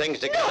all your things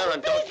together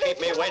and don't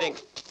keep me waiting.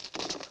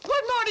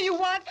 What more do you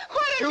want?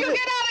 Why don't you get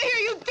out of here,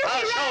 you dirty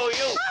rat? I'll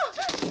show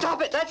you.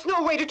 Stop it! That's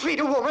no way to treat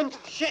a woman!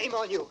 Shame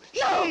on you!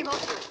 Shame on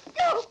you!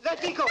 No!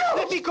 Let me go! No.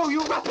 Let me go,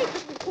 you ruffian!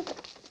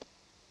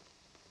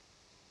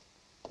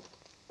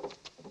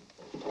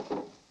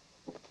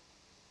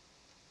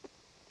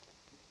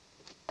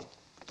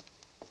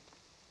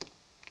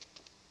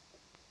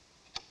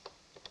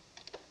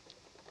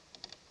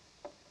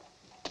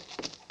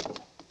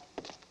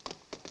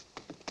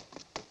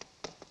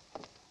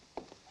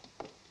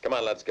 Come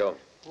on, let's go.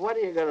 What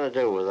are you gonna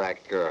do with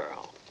that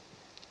girl?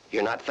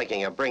 You're not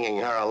thinking of bringing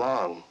her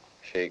along?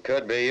 She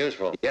could be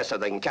useful. Yes, so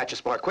they can catch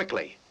us more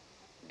quickly.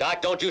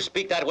 Doc, don't you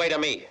speak that way to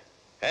me.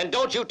 And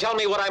don't you tell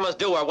me what I must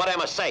do or what I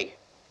must say.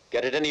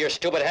 Get it into your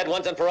stupid head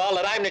once and for all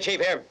that I'm the chief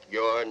here.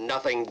 You're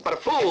nothing but a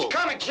fool. It's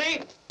coming,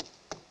 Chief!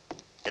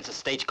 It's a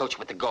stagecoach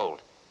with the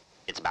gold.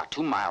 It's about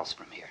 2 miles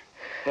from here.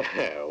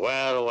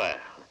 Well, well.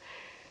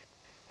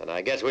 And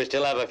I guess we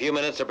still have a few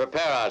minutes to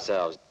prepare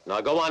ourselves. Now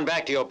go on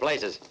back to your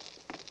places.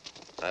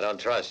 I don't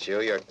trust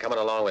you. You're coming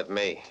along with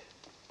me.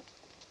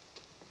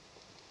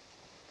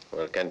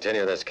 We'll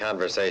continue this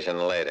conversation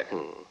later.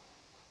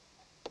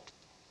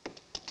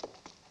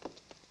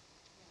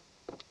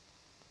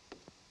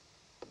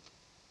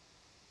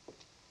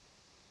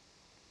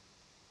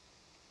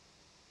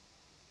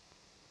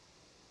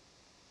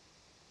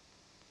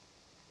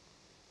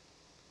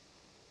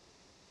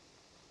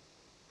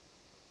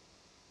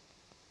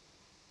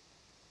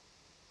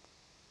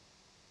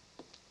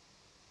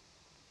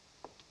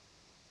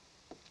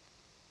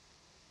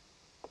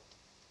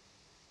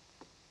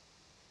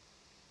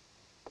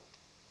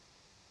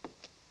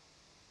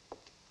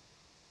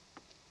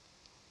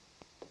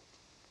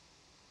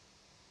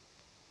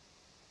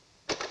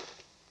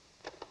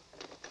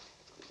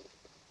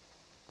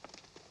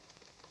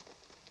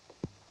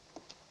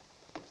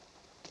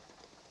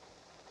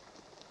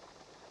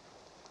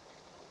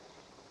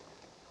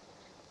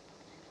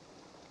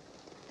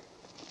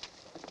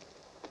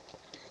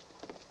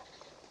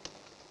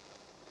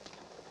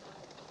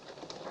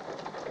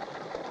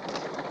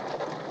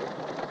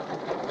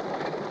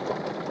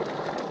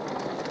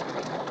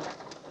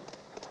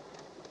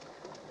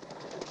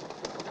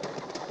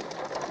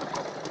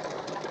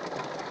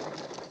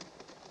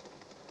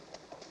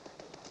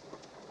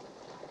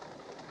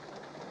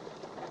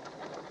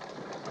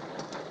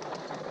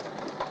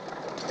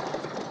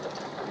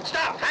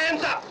 Stop!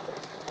 Hands up!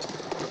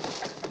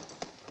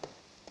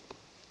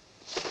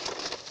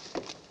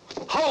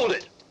 Hold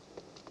it!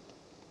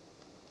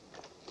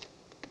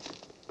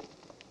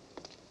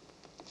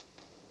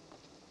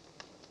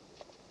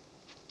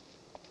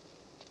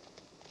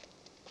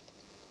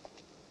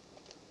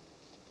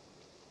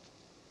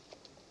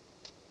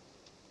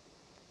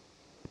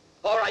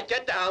 All right,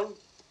 get down.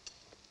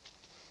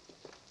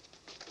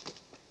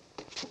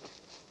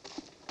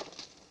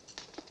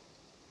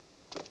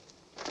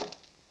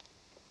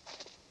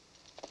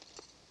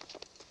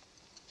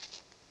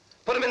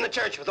 Put him in the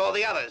church with all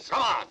the others.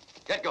 Come on,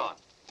 get going.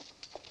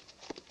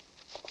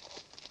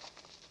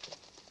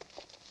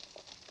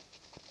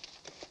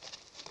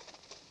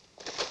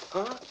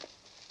 Huh?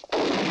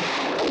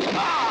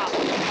 Ah!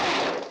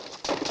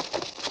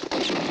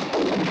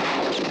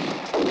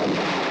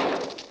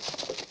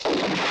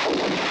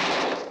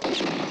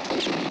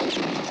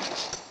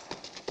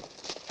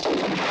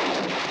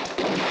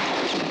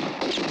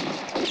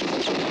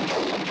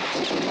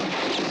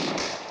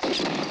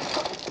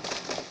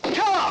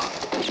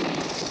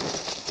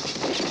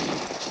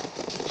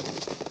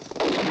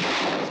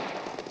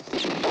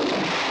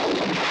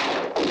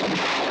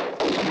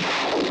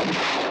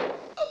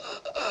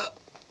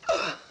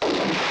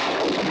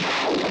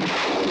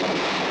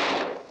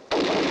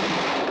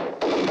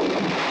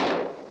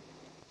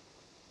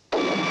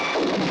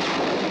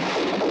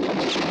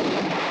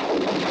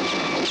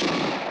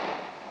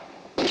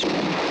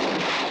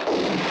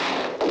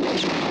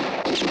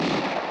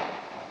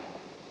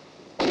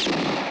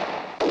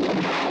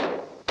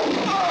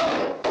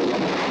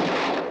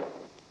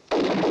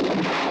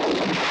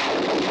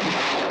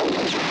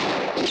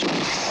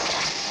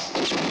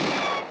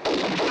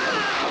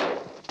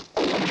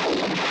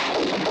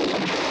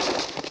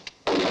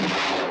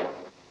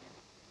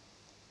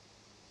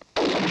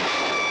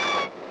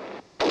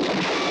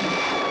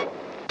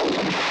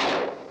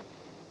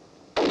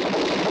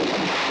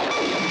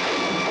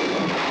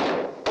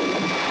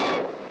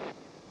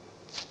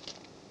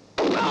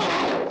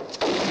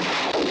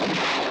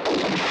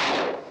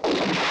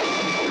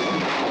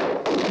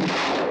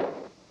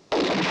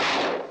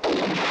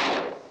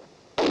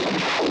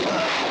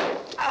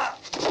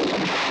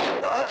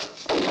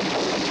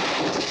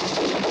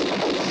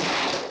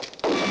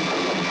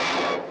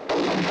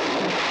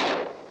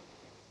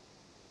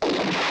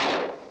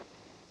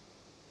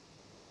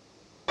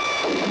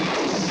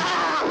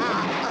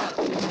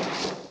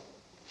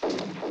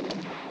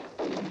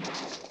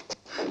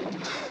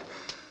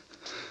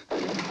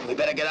 We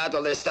better get out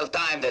while there's still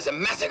time. There's a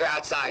massacre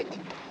outside.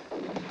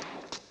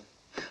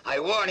 I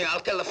warn you,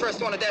 I'll kill the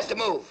first one who dares to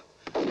move.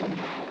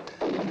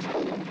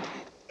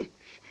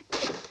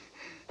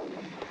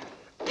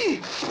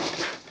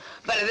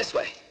 Better this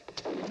way.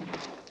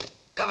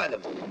 Cover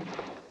them.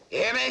 You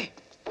hear me?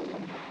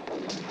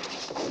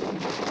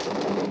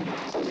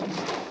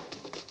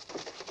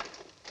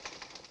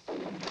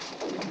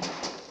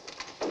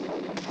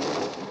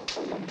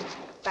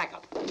 Back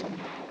up.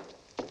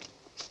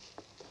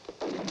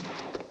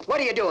 What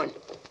are you doing?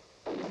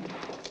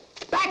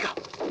 Back up!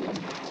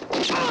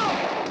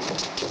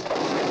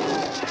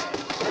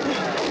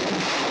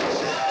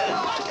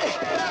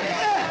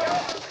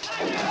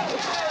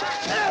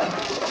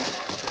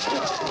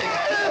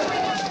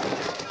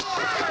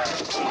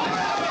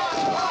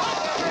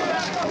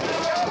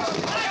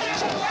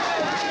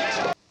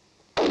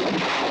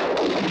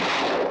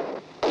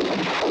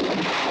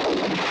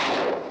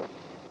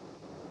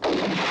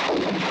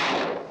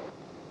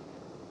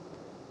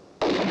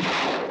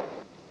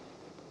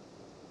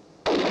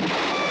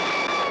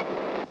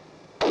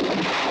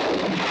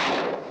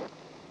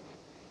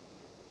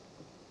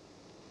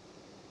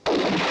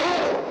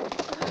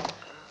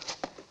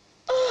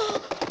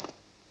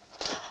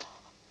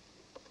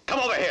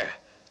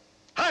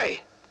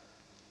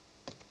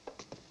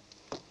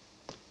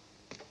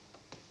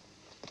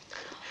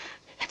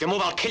 If you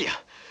move, I'll kill you.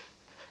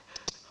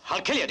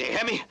 I'll kill you, do you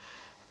hear me?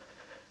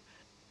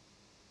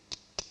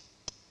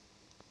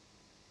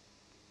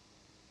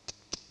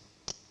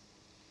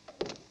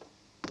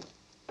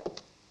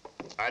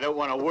 I don't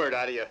want a word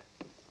out of you.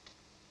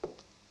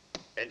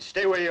 And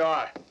stay where you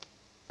are.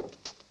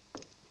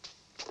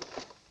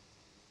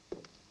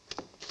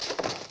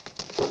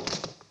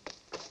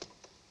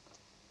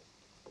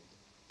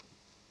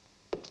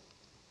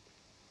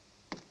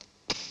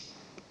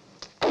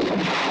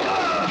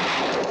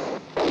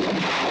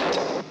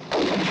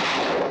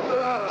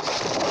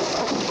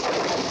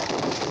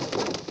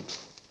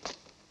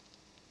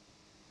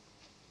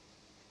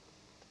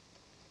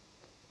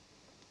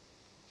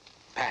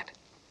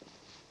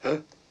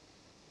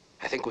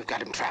 I think we've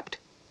got him trapped.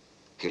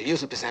 He'll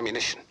use up his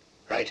ammunition.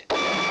 Right.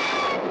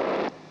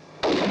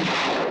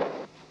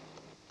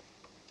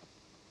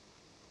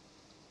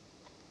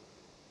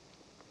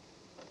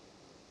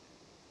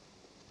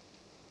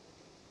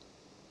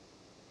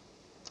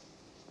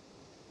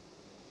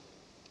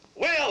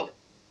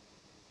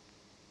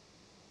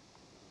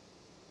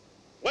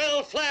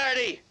 Will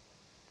Flaherty,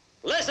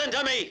 listen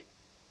to me.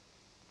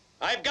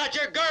 I've got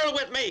your girl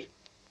with me,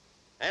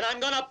 and I'm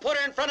gonna put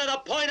her in front of the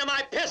point of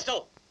my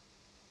pistol.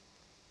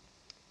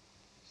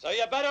 So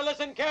you better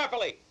listen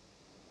carefully,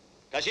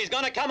 because she's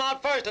gonna come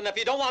out first, and if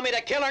you don't want me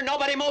to kill her,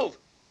 nobody move.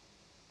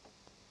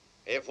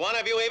 If one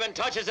of you even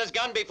touches this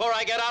gun before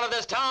I get out of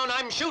this town,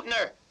 I'm shooting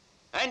her,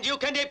 and you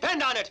can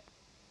depend on it.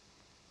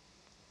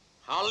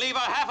 I'll leave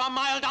her half a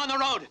mile down the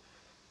road.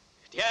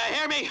 Do you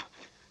hear me?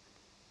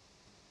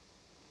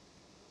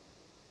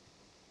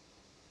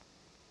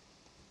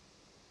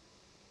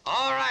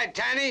 All right,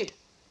 Tanny.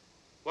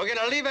 We're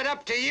gonna leave it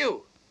up to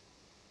you.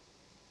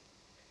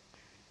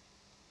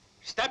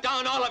 Step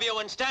down, all of you,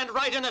 and stand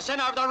right in the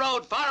center of the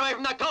road, far away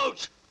from the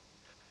coach.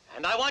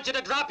 And I want you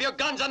to drop your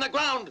guns on the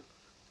ground.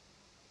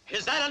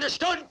 Is that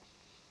understood?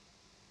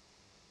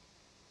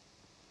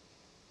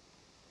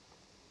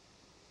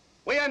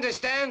 We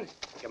understand.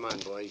 Come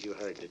on, boys. You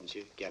heard, didn't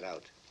you? Get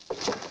out.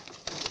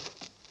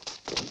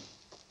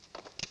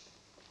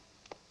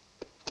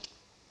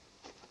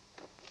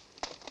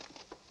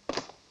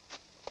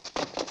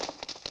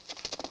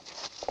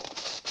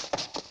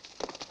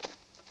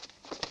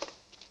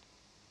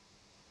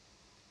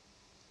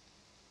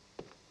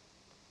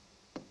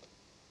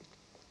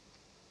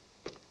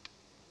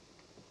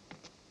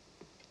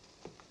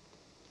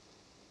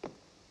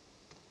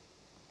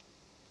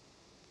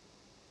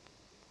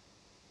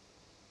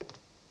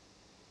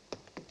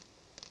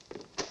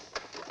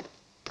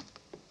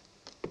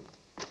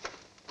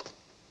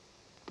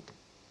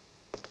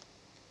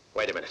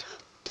 Wait a minute.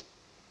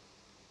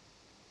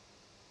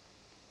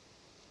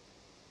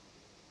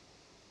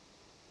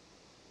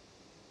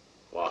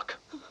 Walk.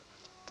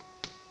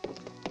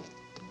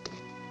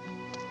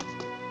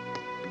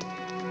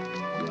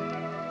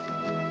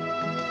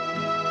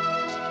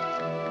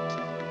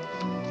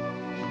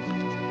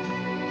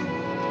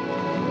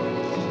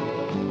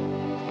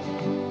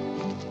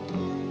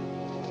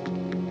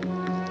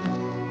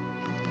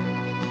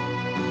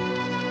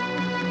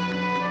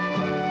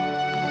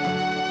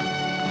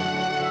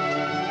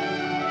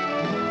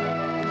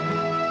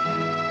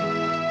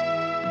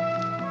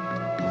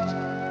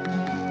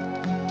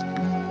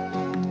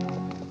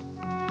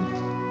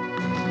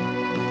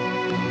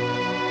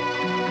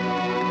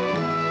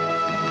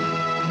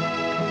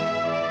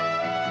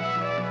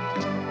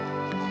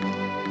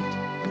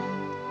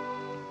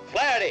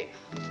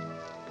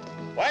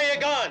 Where you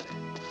gone?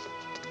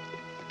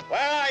 Where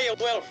are you,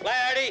 Will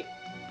Flaherty?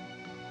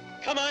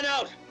 Come on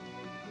out,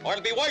 or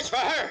it'll be worse for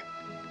her.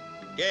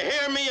 You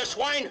hear me, you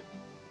swine?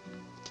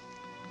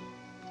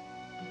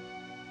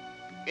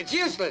 It's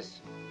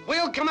useless.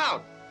 We'll come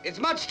out. It's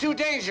much too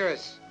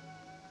dangerous.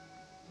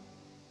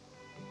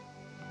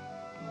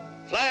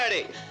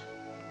 Flaherty!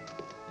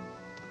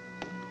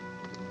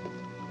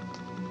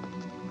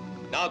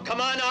 Now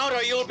come on out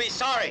or you'll be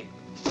sorry.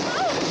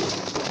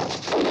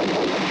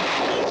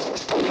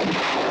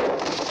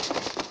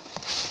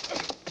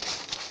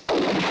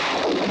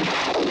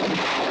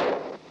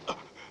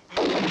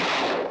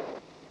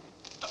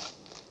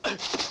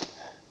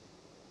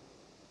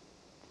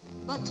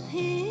 But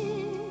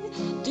he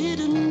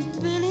didn't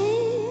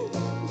believe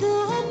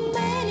the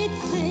many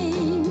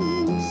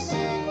things.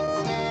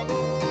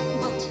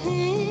 But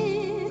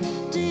he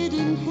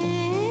didn't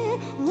hear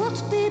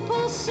what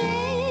people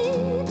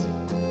said.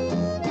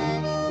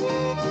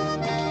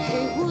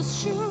 He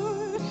was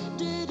sure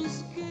that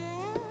his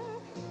care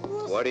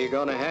was... What are you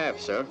gonna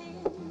have, sir?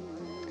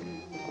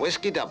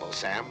 Whiskey double,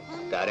 Sam.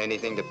 Got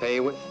anything to pay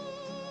with?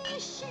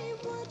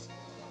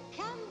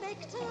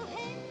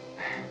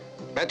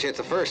 Bet you it's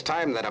the first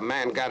time that a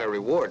man got a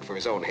reward for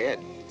his own head.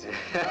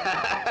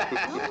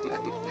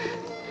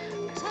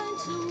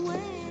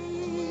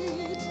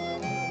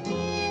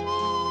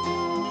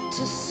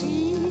 To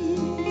see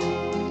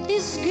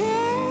this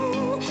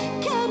girl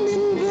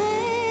coming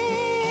back,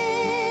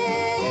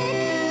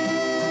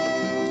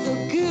 the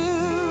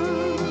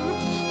girl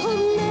who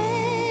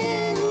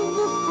never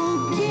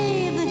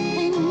forgave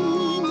him,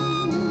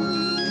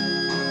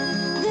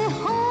 the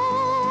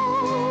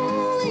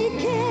holy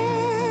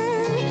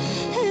girl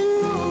he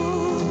loved.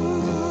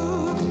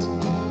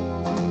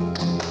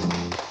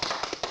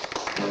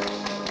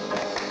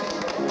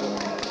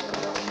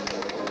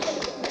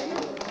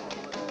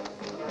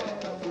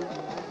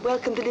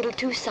 Welcome to Little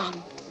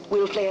Tucson,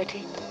 Will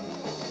Flaherty.